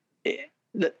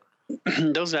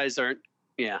 Those guys aren't.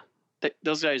 Yeah.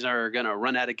 those guys are going to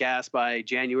run out of gas by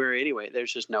January anyway.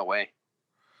 There's just no way.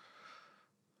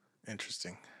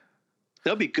 Interesting.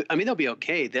 They'll be good. I mean, they'll be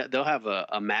okay. They'll have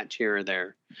a match here or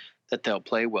there that they'll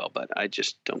play well, but I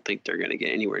just don't think they're going to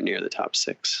get anywhere near the top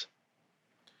 6.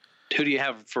 Who do you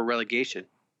have for relegation?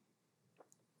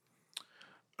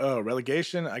 Oh,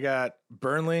 relegation. I got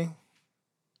Burnley.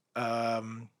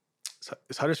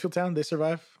 Is Huddersfield Town? They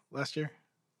survived last year?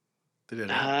 They did.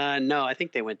 No, I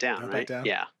think they went down, right? Down?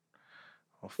 Yeah.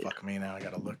 Oh, fuck me now. I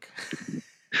got to look.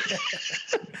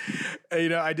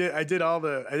 I did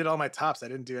all my tops. I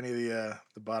didn't do any of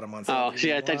the bottom ones. Oh,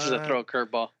 yeah, I thought you to throw a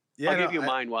curveball. Yeah, I'll give you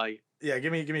mine while you. Yeah,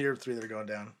 give me your 3 that are going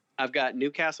down. I've got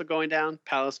Newcastle going down,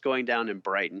 Palace going down, and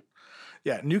Brighton.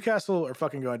 Yeah, Newcastle are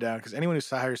fucking going down because anyone who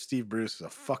hires Steve Bruce is a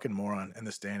fucking moron in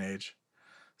this day and age.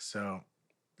 So,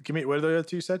 give me, what are the other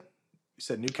 2 you said? You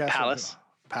said Newcastle? Palace.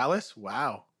 Palace?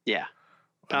 Wow. Yeah.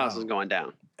 Palace is going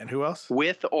down. And who else?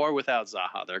 With or without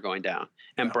Zaha, they're going down.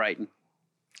 And Yeah.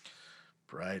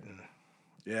 Brighton.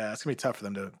 Yeah, it's going to be tough for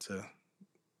them to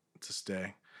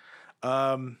stay.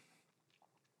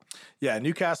 Yeah,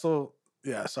 Newcastle.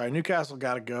 Yeah, sorry. Newcastle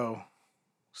got to go.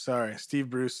 Sorry. Steve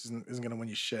Bruce isn't going to win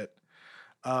you shit.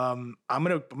 I'm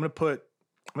going to put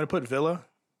Villa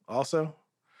also.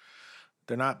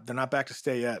 They're not back to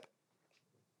stay yet.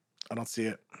 I don't see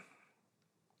it.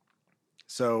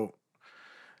 So,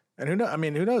 and who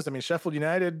knows? I mean, Sheffield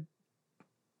United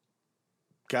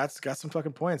got some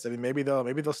fucking points. I mean, maybe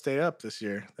they'll stay up this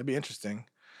year. That'd be interesting.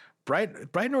 Brighton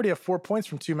already have 4 points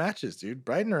from 2 matches, dude.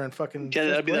 Brighton are in fucking. Yeah,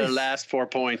 that'll be their last 4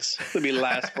 points. That'll be the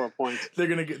last 4 points. They're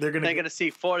gonna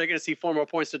see 4. They're gonna see 4 more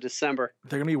points to December.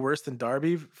 They're gonna be worse than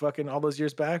Derby, fucking all those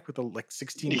years back with the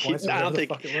 16 points. I don't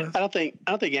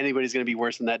think anybody's gonna be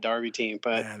worse than that Derby team.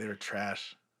 But yeah, they were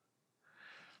trash.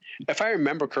 If I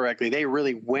remember correctly, they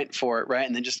really went for it, right,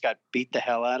 and then just got beat the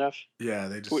hell out of. Yeah,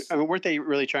 they just. I mean, weren't they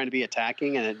really trying to be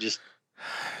attacking, and it just.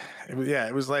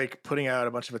 It was like putting out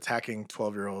a bunch of attacking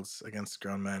 12-year-olds against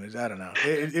grown men. I don't know.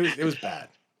 It was bad.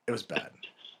 It was bad.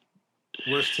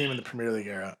 Worst team in the Premier League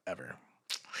era ever.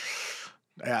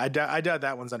 I doubt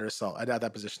that one's under assault. I doubt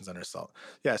that position's under assault.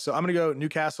 Yeah, so I'm gonna go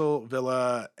Newcastle,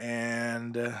 Villa,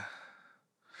 and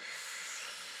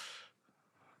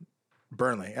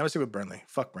Burnley. I'm gonna stick with Burnley.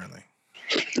 Fuck Burnley.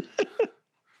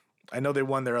 I know they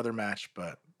won their other match,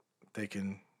 but they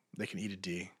can eat a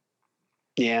D.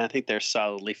 Yeah, I think they're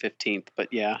solidly 15th,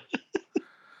 but yeah,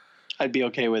 I'd be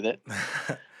okay with it.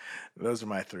 Those are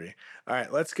my 3. All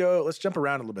right, let's go. Let's jump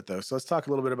around a little bit, though. So let's talk a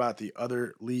little bit about the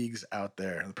other leagues out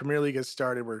there. The Premier League has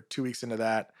started. We're 2 weeks into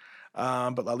that.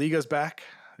 But La Liga's back.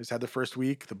 Just had the first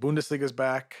week. The Bundesliga's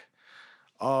back.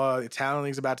 The Italian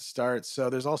League's about to start. So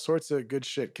there's all sorts of good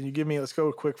shit. Can you give me, let's go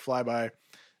a quick flyby.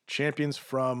 Champions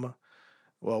from,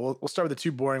 we'll start with the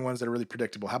 2 boring ones that are really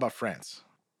predictable. How about France?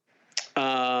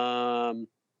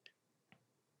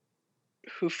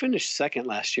 Who finished second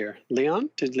last year? Lyon?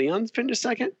 Did Lyon finish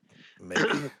second?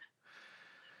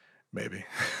 Maybe.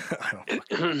 I don't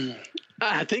fucking.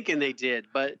 I'm thinking they did,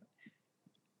 but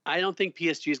I don't think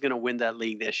PSG is going to win that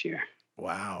league this year.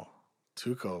 Wow.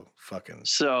 Tuchel fucking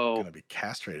going to be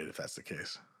castrated if that's the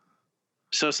case.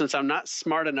 So since I'm not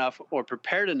smart enough or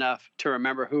prepared enough to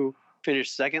remember who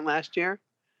finished second last year,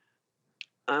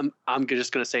 I'm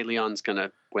just going to say Lyon's going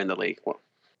to win the league. Well,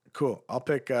 cool. I'll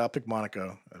pick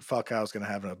Monaco. Falcao's going to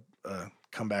have a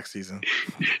comeback season.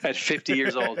 At 50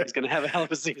 years old, he's going to have a hell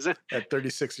of a season. At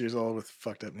 36 years old with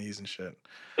fucked up knees and shit.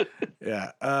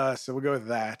 Yeah. So we'll go with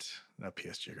that. No,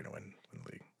 PSG are going to win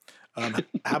the league.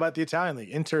 How about the Italian league?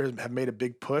 Inter have made a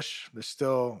big push.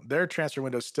 Their transfer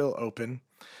window is still open.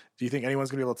 Do you think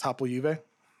anyone's going to be able to topple Juve?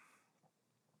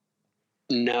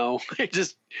 No.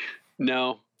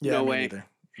 No. Yeah, no way. Neither.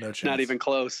 No chance. Not even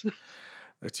close.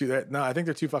 I think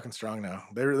they're too fucking strong now.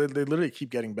 They literally keep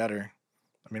getting better.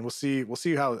 I mean, we'll see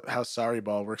how Sarri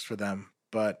ball works for them,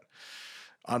 but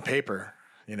on paper,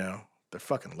 they're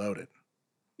fucking loaded.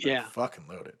 They're fucking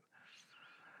loaded.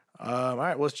 All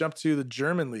right, let's jump to the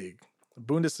German league, the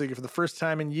Bundesliga. For the first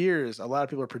time in years, a lot of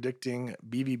people are predicting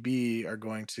BVB are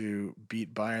going to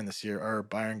beat Bayern this year. Or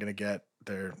Bayern going to get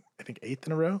their, I think, 8th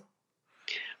in a row?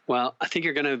 Well, I think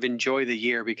you're going to enjoy the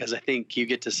year because I think you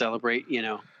get to celebrate,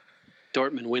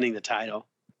 Dortmund winning the title.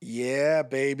 Yeah,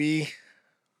 baby.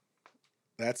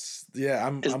 I'm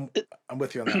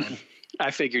with you on that one.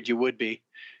 I figured you would be.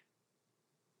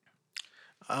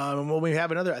 We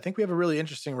have I think we have a really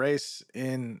interesting race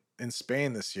in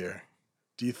Spain this year.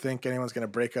 Do you think anyone's going to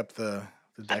break up the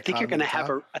I think you're going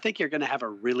to have a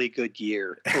really good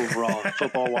year overall,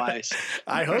 football wise.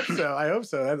 I hope so.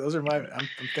 I'm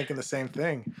thinking the same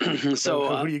thing.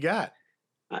 So who do you got?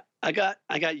 I got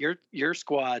your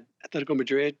squad, Atletico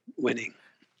Madrid, winning.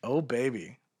 Oh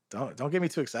baby, don't get me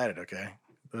too excited, okay?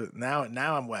 But now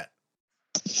I'm wet.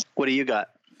 What do you got?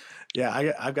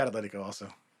 Yeah, I've got Atletico also.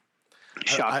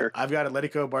 Shocker. I've got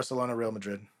Atletico, Barcelona, Real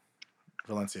Madrid,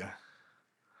 Valencia.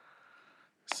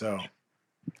 So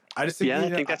I just think Yeah, I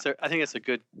think that's a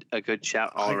good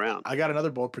shout all around. I got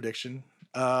another bold prediction.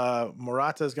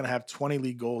 Morata is going to have 20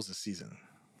 league goals this season.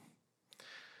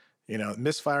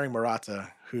 Misfiring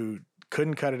Morata, who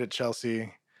couldn't cut it at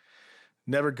Chelsea,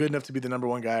 never good enough to be the number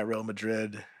one guy at Real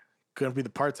Madrid, couldn't be the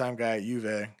part-time guy at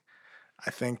Juve. I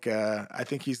think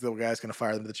he's the guy that's going to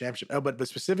fire them to the championship. Oh, but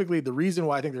specifically, the reason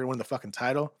why I think they're going to win the fucking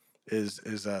title is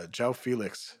João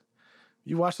Felix.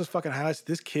 You watch those fucking highlights.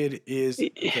 This kid is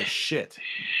the shit.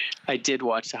 I did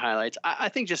watch the highlights. I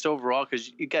think just overall, because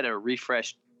you got a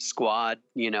refreshed squad,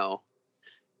 Yeah,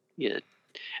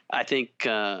 I think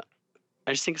I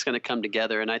just think it's going to come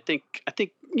together, and I think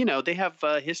they have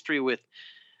history with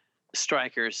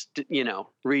strikers,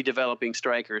 redeveloping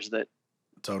strikers that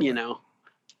Totally.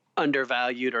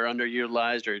 Undervalued or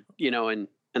underutilized, or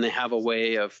and they have a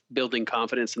way of building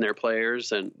confidence in their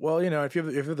players. And well, if you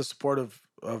have the support of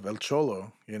El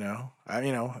Cholo,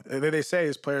 they say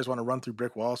his players want to run through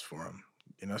brick walls for him.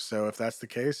 So if that's the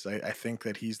case, I think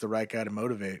that he's the right guy to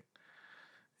motivate.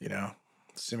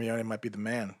 Simeone might be the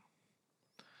man.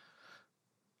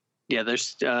 Yeah,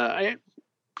 there's yeah,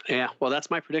 well,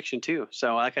 that's my prediction too.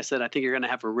 So like I said, I think you're going to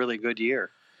have a really good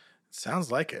year.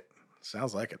 Sounds like it.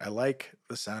 I like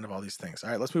the sound of all these things.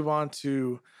 All right, let's move on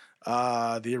to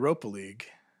the Europa League.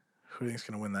 Who do you think is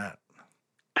going to win that?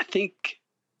 I think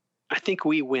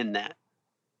we win that.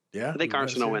 Yeah, I think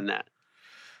Arsenal win that.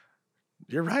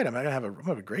 You're right. I'm gonna have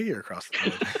a great year across the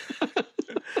board.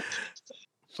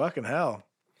 Fucking hell.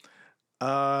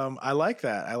 I like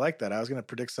that. I was gonna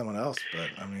predict someone else, but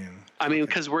I mean,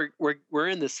 because we're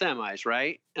in the semis,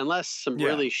 right? Unless some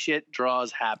really shit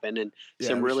draws happen and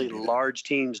some really large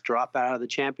teams drop out of the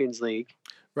Champions League.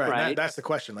 Right. That's the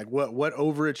question. Like, what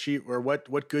overachieve or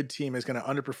what good team is going to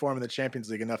underperform in the Champions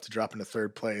League enough to drop into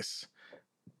third place,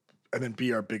 and then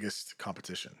be our biggest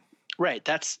competition? Right.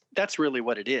 That's really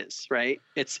what it is. Right.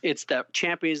 It's the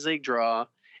Champions League draw,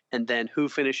 and then who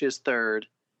finishes third.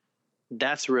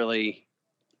 That's really.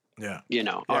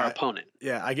 Our opponent.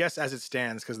 Yeah, I guess as it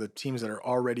stands, because the teams that are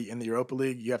already in the Europa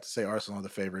League, you have to say Arsenal are the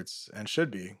favorites and should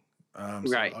be. So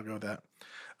right. I'll go with that.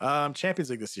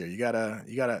 Champions League this year. You got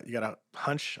a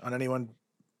hunch on anyone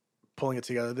pulling it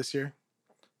together this year?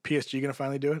 PSG gonna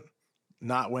finally do it?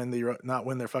 Not win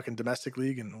their fucking domestic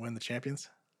league and win the champions?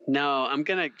 No, I'm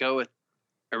gonna go with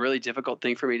a really difficult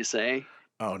thing for me to say.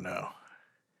 Oh no.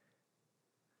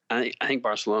 I think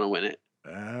Barcelona win it.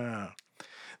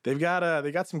 They've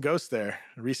got some ghosts there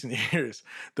in recent years.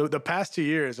 The past 2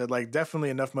 years had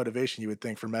definitely enough motivation, you would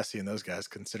think, for Messi and those guys,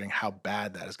 considering how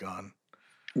bad that has gone.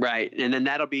 Right, and then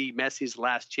that'll be Messi's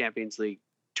last Champions League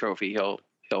trophy. He'll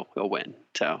win.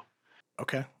 So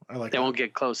okay, I like. They won't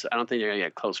get close. I don't think they're gonna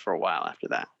get close for a while after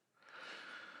that.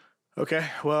 Okay,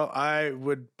 well, I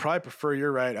would probably prefer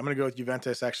you're right. I'm gonna go with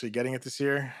Juventus actually getting it this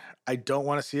year. I don't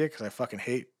want to see it because I fucking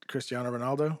hate Cristiano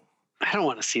Ronaldo. I don't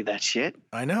want to see that shit.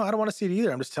 I know. I don't want to see it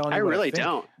either. I'm just telling you. I really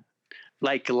don't.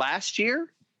 Like last year,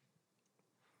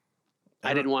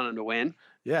 I didn't want him to win.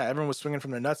 Yeah, everyone was swinging from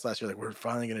their nuts last year. Like, we're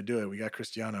finally going to do it. We got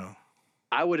Cristiano.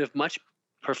 I would have much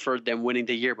preferred them winning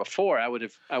the year before. I would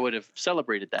have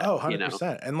celebrated that. Oh,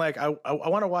 100%. And I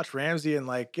want to watch Ramsey, and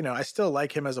I still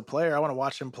like him as a player. I want to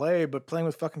watch him play, but playing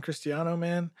with fucking Cristiano,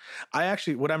 man.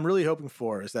 What I'm really hoping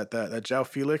for is that João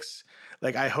Felix,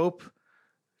 I hope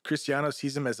Cristiano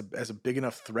sees him as a big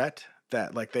enough threat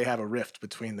that they have a rift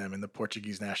between them in the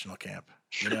Portuguese national camp.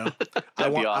 I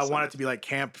want it to be like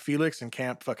Camp Felix and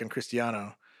Camp fucking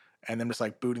Cristiano, and them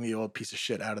just booting the old piece of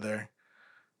shit out of there.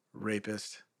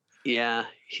 Rapist. Yeah,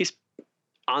 he's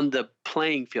on the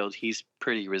playing field. He's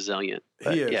pretty resilient.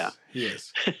 He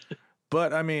is.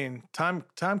 But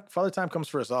Father Time comes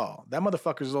for us all. That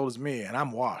motherfucker's as old as me, and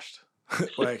I'm washed.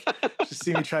 Just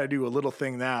see me try to do a little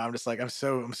thing now. I'm just I'm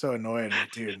so annoyed,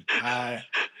 dude.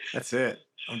 That's it.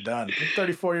 I'm done. I'm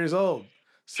 34 years old.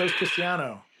 So's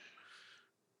Cristiano.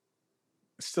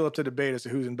 It's still up to debate as to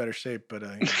who's in better shape, but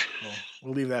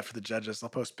we'll leave that for the judges. I'll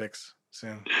post pics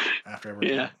soon after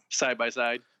everything. Yeah, side by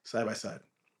side. Side by side.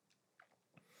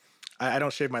 I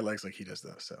don't shave my legs like he does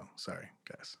though, so sorry,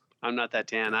 guys. I'm not that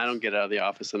tan. I don't get out of the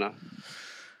office enough.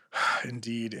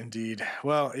 Indeed.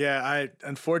 Well, yeah, I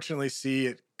unfortunately see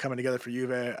it coming together for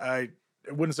Juve. It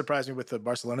wouldn't surprise me with the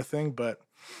Barcelona thing, but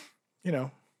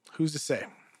who's to say?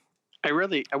 I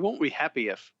won't be happy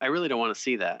if I really don't want to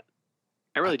see that.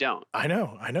 I really don't. I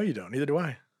know you don't. Neither do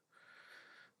I.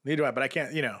 Neither do I, but I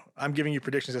can't. I'm giving you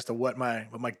predictions as to what my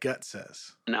gut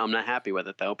says. No, I'm not happy with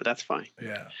it though, but that's fine.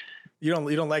 Yeah, you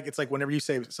don't like. It's like whenever you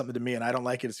say something to me and I don't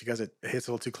like it, it's because it hits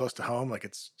a little too close to home. Like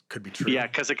could be true. Yeah,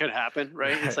 because it could happen,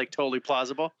 right? It's like totally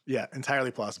plausible. Yeah,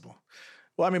 entirely plausible.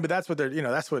 Well, I mean, but that's what they're.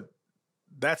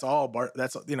 That's all.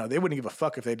 They wouldn't give a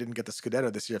fuck if they didn't get the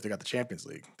Scudetto this year if they got the Champions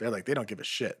League. They're like, they don't give a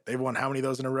shit. They've won how many of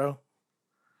those in a row?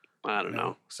 I don't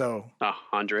know. So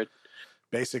 100.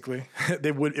 Basically,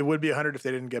 it would be 100 if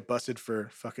they didn't get busted for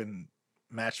fucking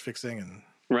match fixing and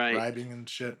bribing and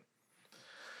shit.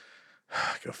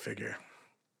 Go figure.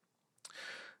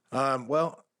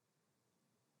 Well,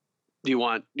 do you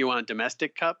want a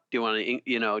domestic cup? Do you want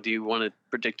to do you want to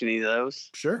predict any of those?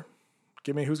 Sure.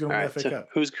 Give me who's going to win the FA Cup.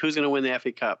 Who's going to win the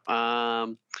FA Cup?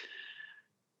 I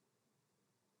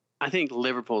think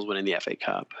Liverpool's winning the FA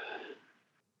Cup.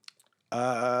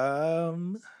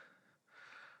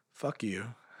 Fuck you.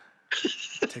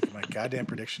 Taking my goddamn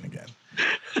prediction again.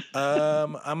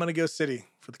 I'm gonna go City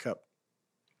for the cup.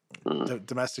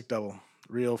 Domestic double.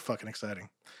 Real fucking exciting.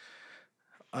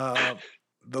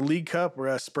 The League Cup,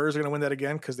 where Spurs are going to win that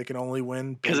again because they can only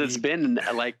win because it's been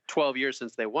like 12 years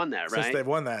since they won that, right? Since they've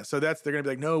won that, so they're going to be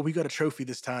like, no, we got a trophy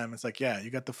this time. It's like, yeah, you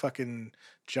got the fucking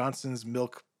Johnson's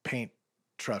milk paint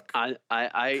truck.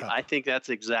 I think that's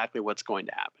exactly what's going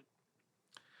to happen.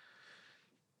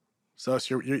 So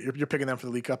you're picking them for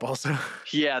the League Cup also?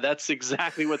 Yeah, that's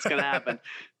exactly what's going to happen.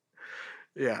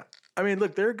 Yeah, I mean,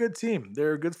 look, they're a good team.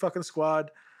 They're a good fucking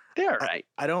squad. They're all right.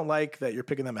 I don't like that you're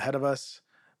picking them ahead of us.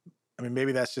 I mean,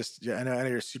 maybe that's just I know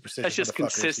you're superstitious. That's just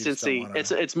consistency.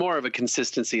 It's more of a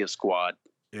consistency of squad.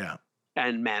 Yeah.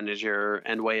 And manager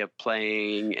and way of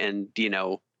playing, and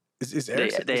is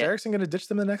Eriksen going to ditch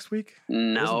them the next week?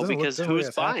 No, because who's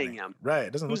buying him? Right.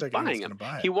 It doesn't look like buying him.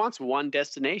 He wants one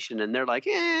destination, and they're like,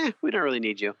 we don't really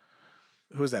need you.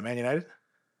 Who's that? Man United?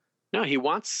 No, he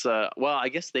wants. Well, I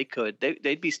guess they could.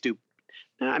 They'd be stupid.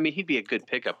 I mean, he'd be a good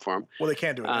pickup for him. Well, they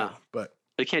can't do it now, but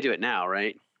they can't do it now,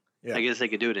 right? Yeah. I guess they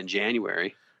could do it in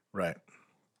January. Right.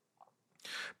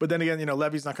 But then again,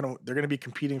 Levy's not going to – they're going to be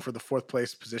competing for the fourth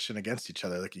place position against each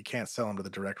other. Like, you can't sell them to the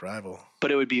direct rival.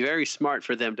 But it would be very smart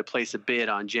for them to place a bid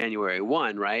on January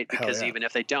 1, right? Because even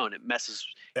if they don't, it messes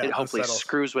 – it hopefully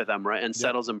screws with them, right? And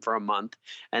settles them for a month.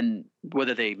 And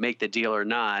whether they make the deal or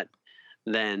not,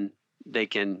 then they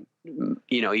can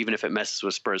even if it messes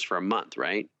with Spurs for a month,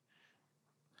 right?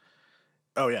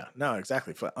 Oh, yeah. No,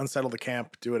 exactly. Unsettle the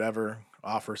camp, do whatever,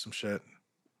 offer some shit.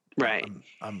 Right.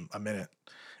 I'm in it.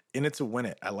 In it to win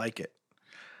it. I like it.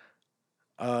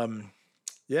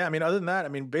 Yeah, I mean, other than that, I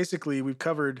mean, basically we've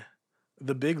covered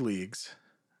the big leagues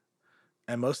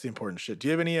and most of the important shit. Do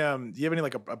you have any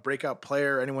like a breakout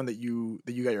player, anyone that you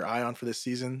got your eye on for this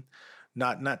season?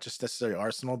 Not just necessarily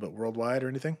Arsenal, but worldwide or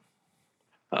anything?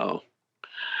 Oh.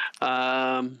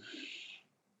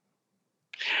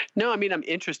 No, I mean, I'm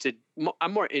interested.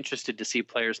 I'm more interested to see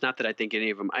players. Not that I think any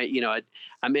of them.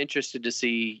 I'm interested to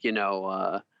see.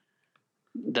 The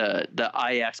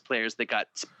Ajax players that got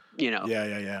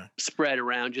spread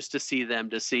around, just to see them.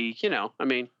 To see, I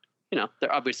mean,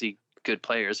 they're obviously good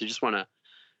players. I just want to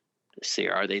see,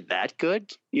 are they that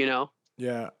good?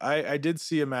 Yeah, I did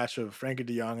see a match of Frankie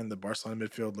de Jong in the Barcelona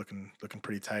midfield, looking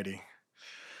pretty tidy.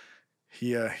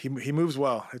 He moves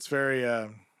well. It's very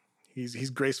he's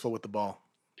graceful with the ball.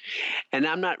 And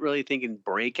I'm not really thinking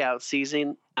breakout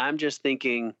season. I'm just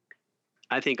thinking,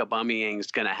 I think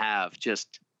Aubameyang's going to have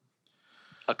just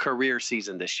a career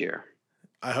season this year.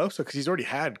 I hope so, because he's already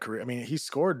had career. I mean, he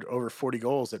scored over 40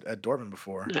 goals at Dortmund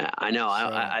before. Yeah, I know.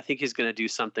 So, I think he's going to do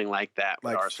something like that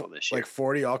with Arsenal this year. Like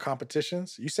 40 all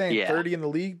competitions? You saying 30 in the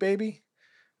league, baby?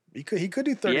 He could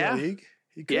do 30 in the league.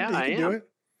 He could do it.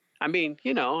 I mean,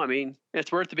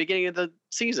 it's worth the beginning of the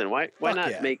season. Why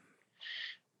not make?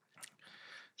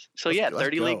 So let's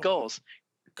 30 league goals.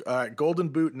 Golden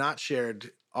Boot not shared,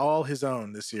 all his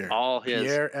own this year. All his.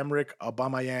 Pierre-Emerick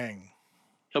Aubameyang.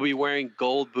 He'll be wearing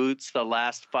gold boots the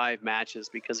last 5 matches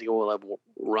because he will have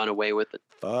run away with it.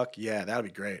 Fuck yeah, that'd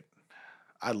be great.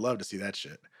 I'd love to see that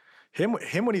shit. Him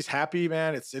when he's happy,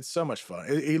 man, it's so much fun.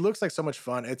 He looks like so much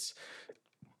fun.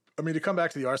 To come back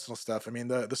to the Arsenal stuff, I mean,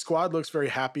 the squad looks very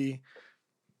happy.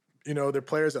 They're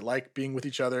players that like being with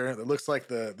each other. It looks like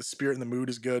the spirit and the mood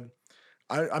is good.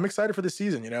 I'm excited for this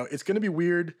season. It's going to be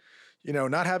weird,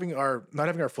 not having our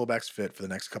fullbacks fit for the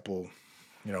next couple,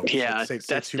 say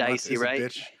that's 2 dicey, months, right?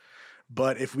 Bitch.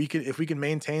 But if we can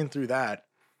maintain through that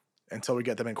until we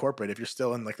get them incorporated, if you're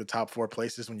still in like the top 4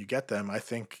 places when you get them, I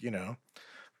think,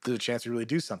 there's a chance to really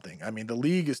do something. I mean, the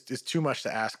league is too much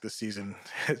to ask this season.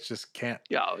 It just can't.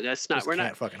 Yeah, that's not. We're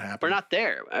not fucking happen. We're not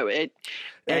there.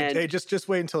 Hey, just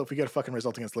wait until if we get a fucking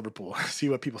result against Liverpool. See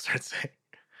what people start saying.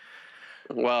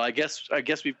 Well, I guess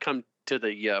we've come to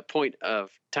the point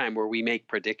of time where we make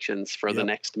predictions for the Yep,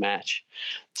 next match.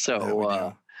 that we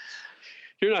So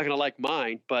do. you're not going to like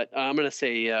mine, but I'm going to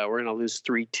say we're going to lose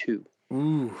 3-2.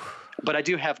 Ooh, But I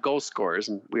do have goal scorers,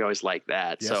 and we always like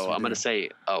that. yes, So we I'm going do. to say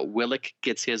Willick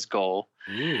gets his goal,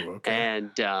 Ooh, okay,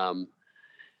 and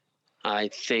I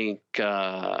think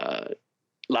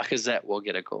Lacazette will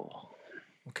get a goal.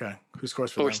 okay. Who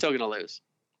scores for But we're them? still going to lose.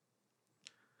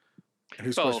 And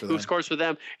who scores for Who them? scores for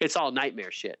them? It's all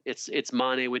nightmare shit. It's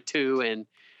Mane with 2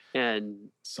 and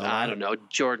Salah? I don't know,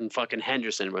 Jordan fucking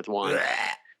Henderson with 1. Are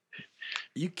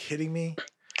you kidding me?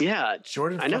 Yeah,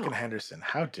 Jordan I know. fucking Henderson.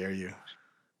 How dare you?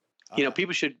 You know,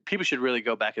 people should really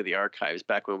go back to the archives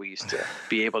back when we used to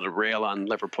be able to rail on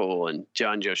Liverpool and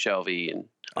John Joe Shelby and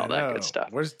all that good stuff.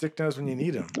 Where's Dick Nose when you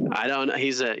need him? I don't know.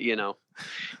 He's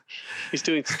he's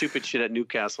doing stupid shit at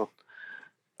Newcastle.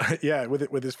 Yeah,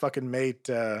 with his fucking mate.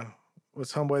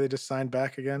 What's homeboy they just signed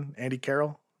back again? Andy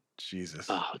Carroll. Jesus.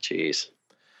 Oh, jeez,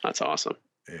 that's awesome.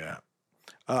 Yeah.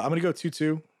 I'm gonna go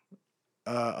 2-2.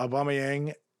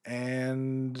 Aubameyang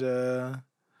and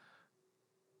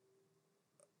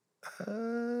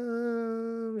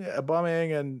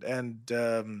Aubameyang and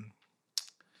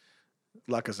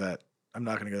Lacazette. I'm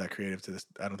not going to go that creative to this.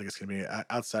 I don't think it's going to be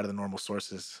outside of the normal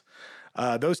sources.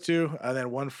 Those two, and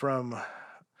then one from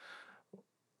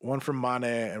Mane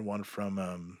and one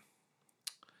from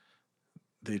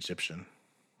the Egyptian.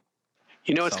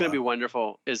 You know what's going to Salah. be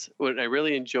wonderful is what I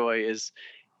really enjoy is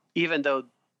even though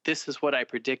this is what I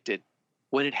predicted,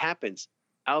 when it happens,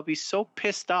 I'll be so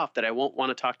pissed off that I won't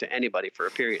want to talk to anybody for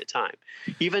a period of time,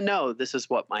 even though this is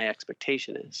what my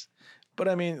expectation is. But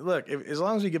I mean, look, as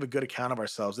long as we give a good account of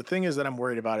ourselves, the thing is that I'm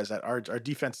worried about is that our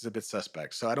defense is a bit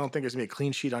suspect. So I don't think there's gonna be a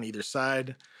clean sheet on either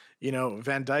side. You know,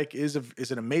 Van Dijk is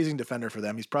an amazing defender for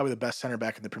them. He's probably the best center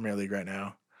back in the Premier League right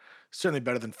now. Certainly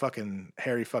better than fucking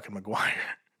Harry fucking Maguire.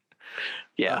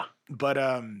 Yeah. But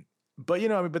you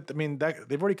know, I mean that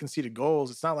they've already conceded goals.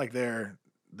 It's not like they're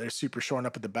super shorn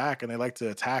up at the back and they like to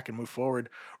attack and move forward.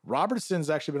 Robertson's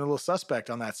actually been a little suspect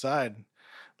on that side.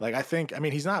 Like I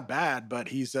mean, he's not bad, but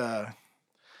he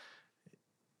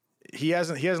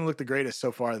hasn't looked the greatest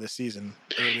so far this season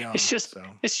early on. It's just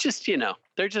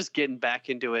they're just getting back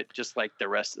into it just like the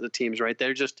rest of the teams, right?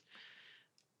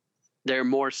 They're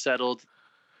more settled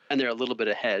and they're a little bit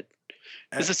ahead.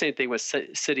 It's the same thing with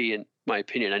City, in my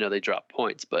opinion. I know they dropped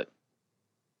points, but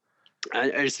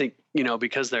I just think,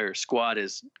 because their squad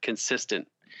is consistent,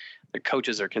 their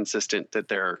coaches are consistent, that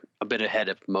they're a bit ahead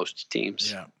of most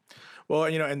teams. Yeah. Well,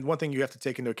 and one thing you have to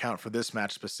take into account for this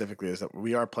match specifically is that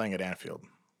we are playing at Anfield.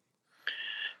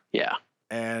 Yeah.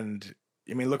 And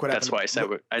I mean, look what happened.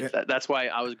 That's why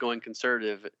I was going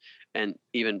conservative, and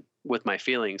even with my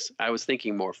feelings, I was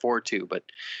thinking more 4-2, but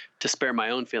to spare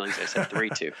my own feelings, I said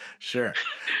 3-2. Sure.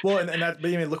 Well, but I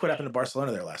mean, look what happened to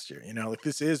Barcelona there last year. Like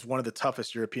this is one of the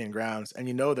toughest European grounds, and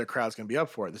their crowd's going to be up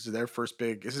for it. This is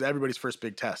everybody's first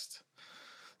big test.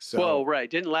 So, well, right.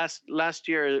 Didn't last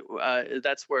year,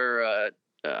 that's where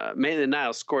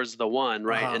Maitland-Niles scores the one,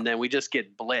 right? Uh-huh. And then we just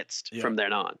get blitzed from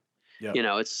then on. Yep. They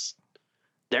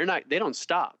don't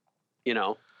stop, they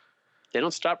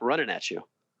don't stop running at you.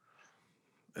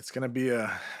 It's gonna be a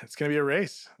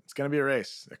race. It's gonna be a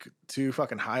race. Two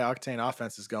fucking high octane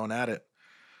offenses going at it.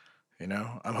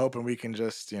 I'm hoping we can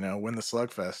just win the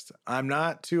slugfest. I'm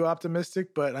not too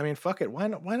optimistic, but I mean, fuck it. Why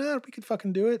not? We could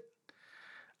fucking do it.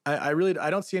 I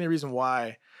don't see any reason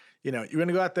why. You're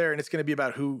gonna go out there and it's gonna be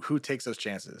about who takes those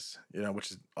chances.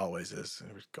 Which always is.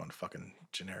 We're going to fucking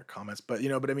generic comments, but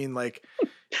I mean, like,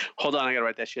 hold on, I gotta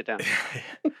write that shit down.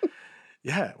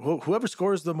 Yeah, well, whoever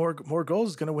scores the more goals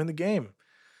is gonna win the game.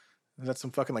 Is that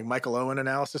some fucking like Michael Owen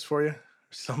analysis for you?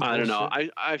 I don't know.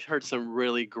 I've heard some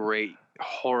really great,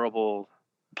 horrible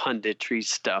punditry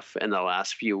stuff in the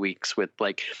last few weeks with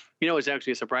what's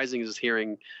actually surprising is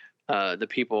hearing the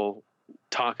people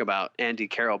talk about Andy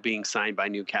Carroll being signed by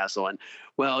Newcastle and,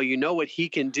 well, what he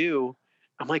can do.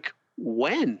 I'm like,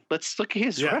 when? Let's look at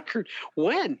his record.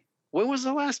 When was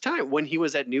the last time? When he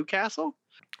was at Newcastle?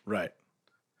 Right.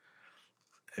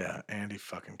 Yeah, Andy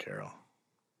fucking Carroll.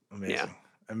 Amazing. Yeah.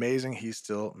 Amazing he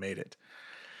still made it.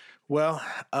 Well,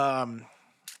 I'm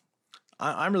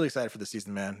really excited for the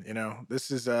season, man.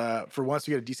 This is for once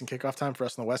we get a decent kickoff time for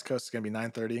us on the West Coast. It's gonna be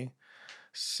 9:30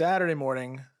 Saturday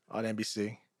morning on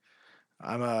NBC.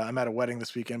 I'm at a wedding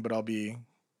this weekend, but I'll be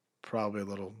probably a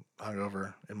little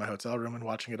hungover in my hotel room and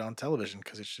watching it on television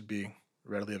because it should be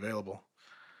readily available.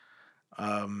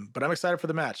 But I'm excited for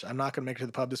the match. I'm not gonna make it to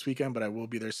the pub this weekend, but I will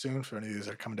be there soon. For any of these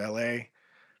that are coming to LA,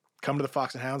 come to the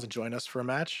Fox and Hounds and join us for a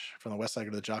match. From the West Side, go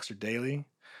to the Jockster Daily.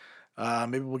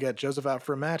 Maybe we'll get Joseph out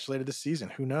for a match later this season.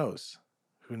 Who knows?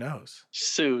 Who knows?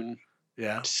 Soon.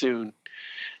 Yeah.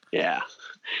 Yeah.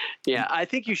 Yeah. I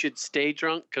think you should stay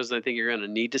drunk because I think you're going to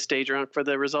need to stay drunk for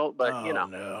the result. But,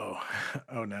 no.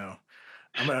 Oh, no.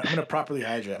 I'm gonna properly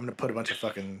hydrate. I'm gonna put a bunch of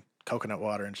fucking coconut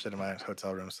water and shit in my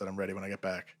hotel room so that I'm ready when I get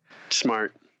back.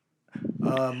 Smart.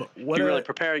 You're really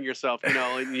preparing yourself,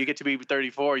 and you get to be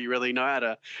 34, you really know how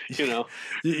to, you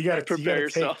gotta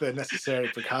yourself. take the necessary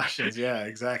precautions. Yeah,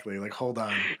 exactly. Like, hold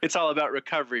on. It's all about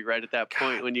recovery right at that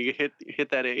point when you hit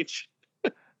that age.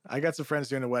 I got some friends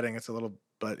doing a wedding. It's a little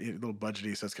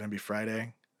budgety, so it's gonna be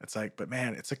Friday. It's like, but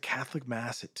man, it's a Catholic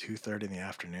mass at 2:30 in the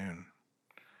afternoon.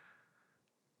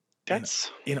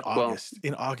 That's in August.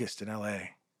 In August in LA.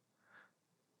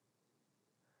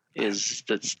 Is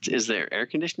there air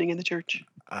conditioning in the church?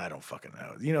 I don't fucking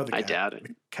know. I doubt it.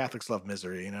 The Catholics love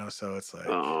misery, so it's like,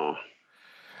 oh,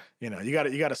 you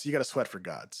gotta sweat for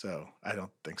God. So I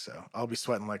don't think so. I'll be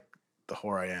sweating like the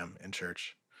whore I am in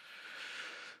church.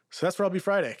 So that's where I'll be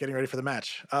Friday, getting ready for the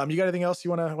match. You got anything else you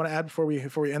want to add before we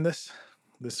end this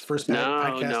first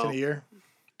podcast in a year?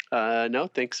 No,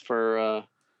 thanks for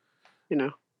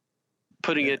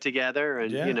putting it together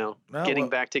and getting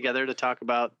back together to talk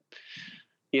about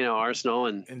Arsenal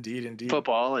and indeed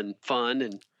football and fun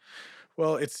and.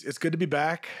 Well, it's good to be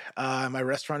back. My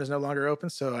restaurant is no longer open,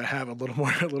 so I have a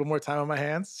little more time on my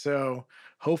hands. So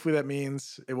hopefully that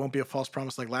means it won't be a false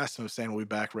promise like last time, saying we'll be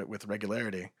back with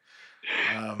regularity.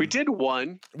 We did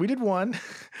one, but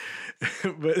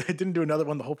I didn't do another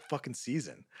one the whole fucking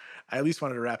season. I at least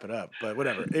wanted to wrap it up, but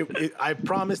whatever. I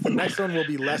promise the next one will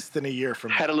be less than a year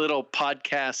from now. Had a little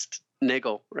podcast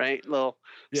niggle, right? Little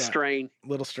strain.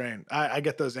 I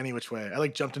get those any which way. I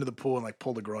jumped into the pool and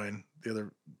pulled a groin the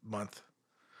other month.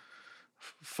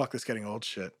 Fuck this getting old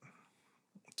shit.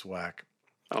 It's whack.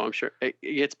 Oh, I'm sure it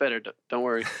gets better. Don't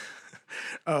worry.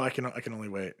 Oh, I can only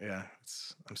wait. Yeah,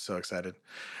 I'm so excited.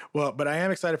 Well, but I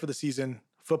am excited for the season.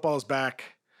 Football is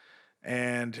back,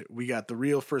 and we got the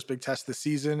real first big test of the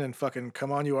season. And fucking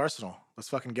come on, you Arsenal. Let's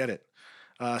fucking get it.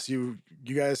 So you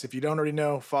guys, if you don't already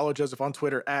know, follow Joseph on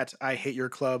Twitter at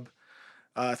IHateYourClub.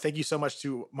 Thank you so much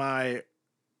to my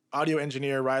audio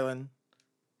engineer, Rylan,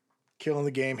 killing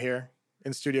the game here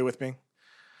in studio with me. You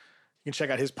can check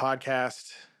out his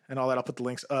podcast and all that. I'll put the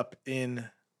links up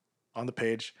on the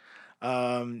page.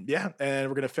 And we're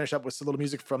going to finish up with some little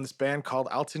music from this band called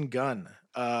Alton Gun.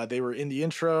 They were in the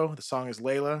intro. The song is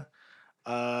Layla.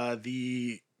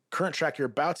 The current track you're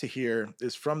about to hear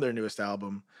is from their newest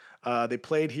album. They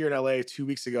played here in LA 2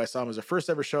 weeks ago. I saw them as their first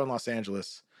ever show in Los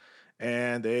Angeles,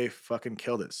 and they fucking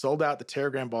killed it. Sold out the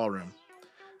Terragram Ballroom.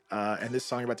 And this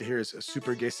song you're about to hear is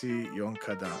Super Gesi Yon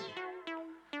Kadan.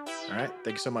 All right.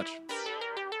 Thank you so much.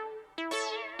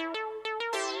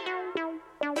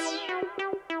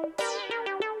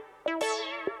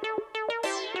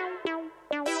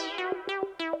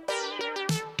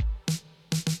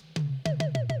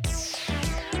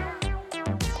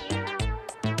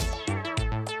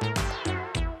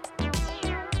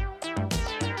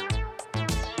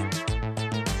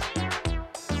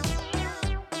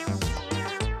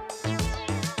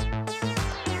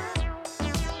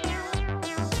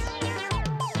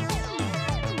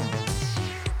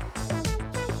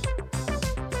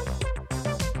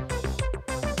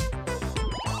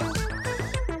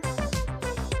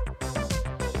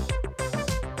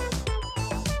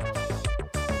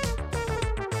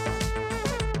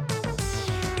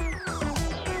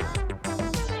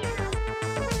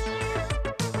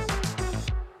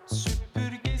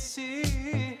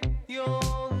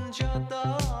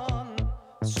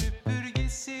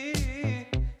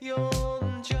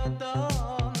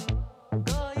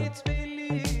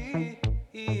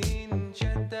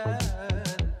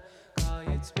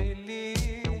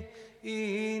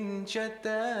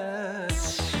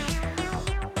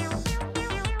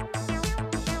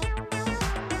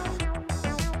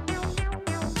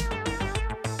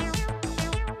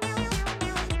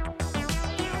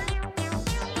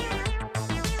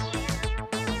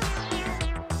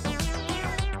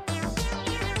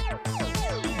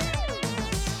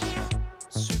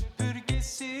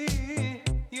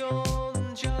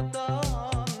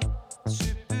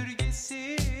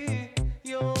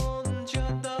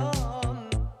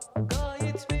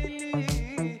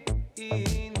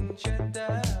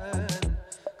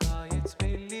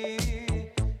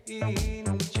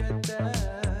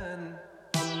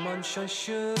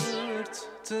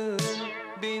 Şaşırttın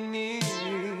beni,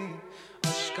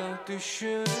 aşka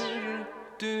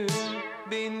düşürdün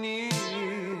beni.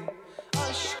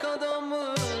 Aşk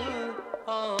adamı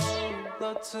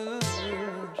ağlatır,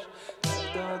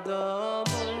 dert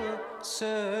adamı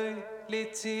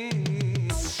söyletir.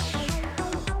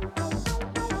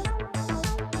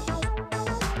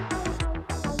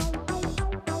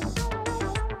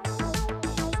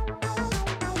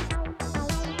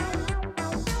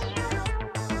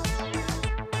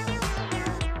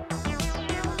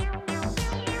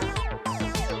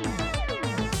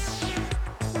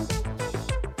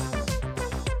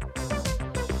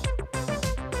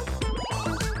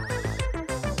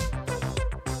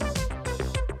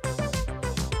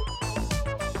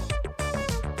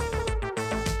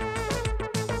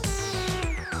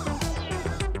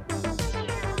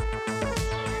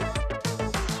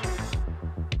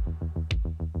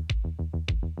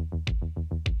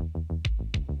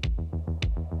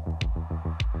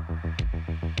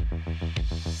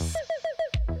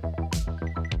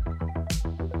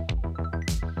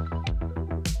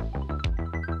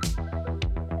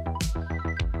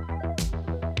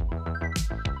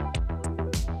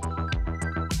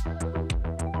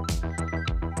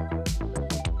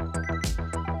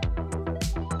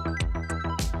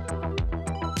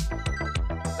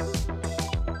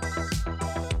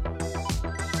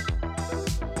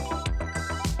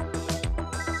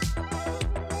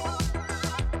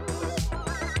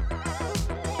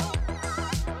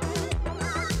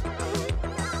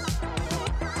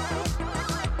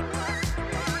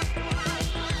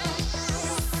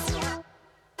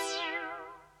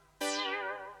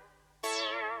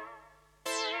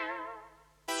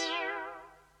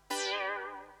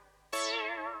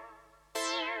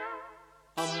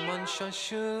 Aman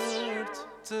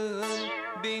şaşırttın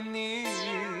beni,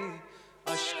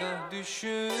 aşka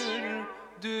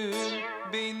düşürdün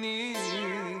beni.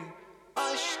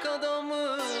 Aşk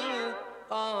adamı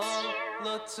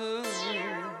ağlatır,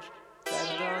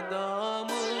 dert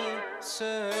adamı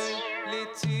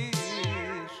söyletir.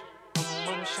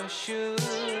 Aman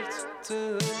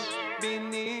şaşırttın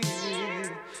beni,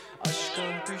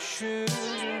 aşka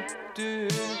düşürdün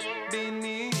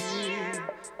beni.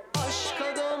 Aşk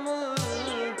adamı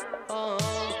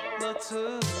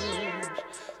ağlatır,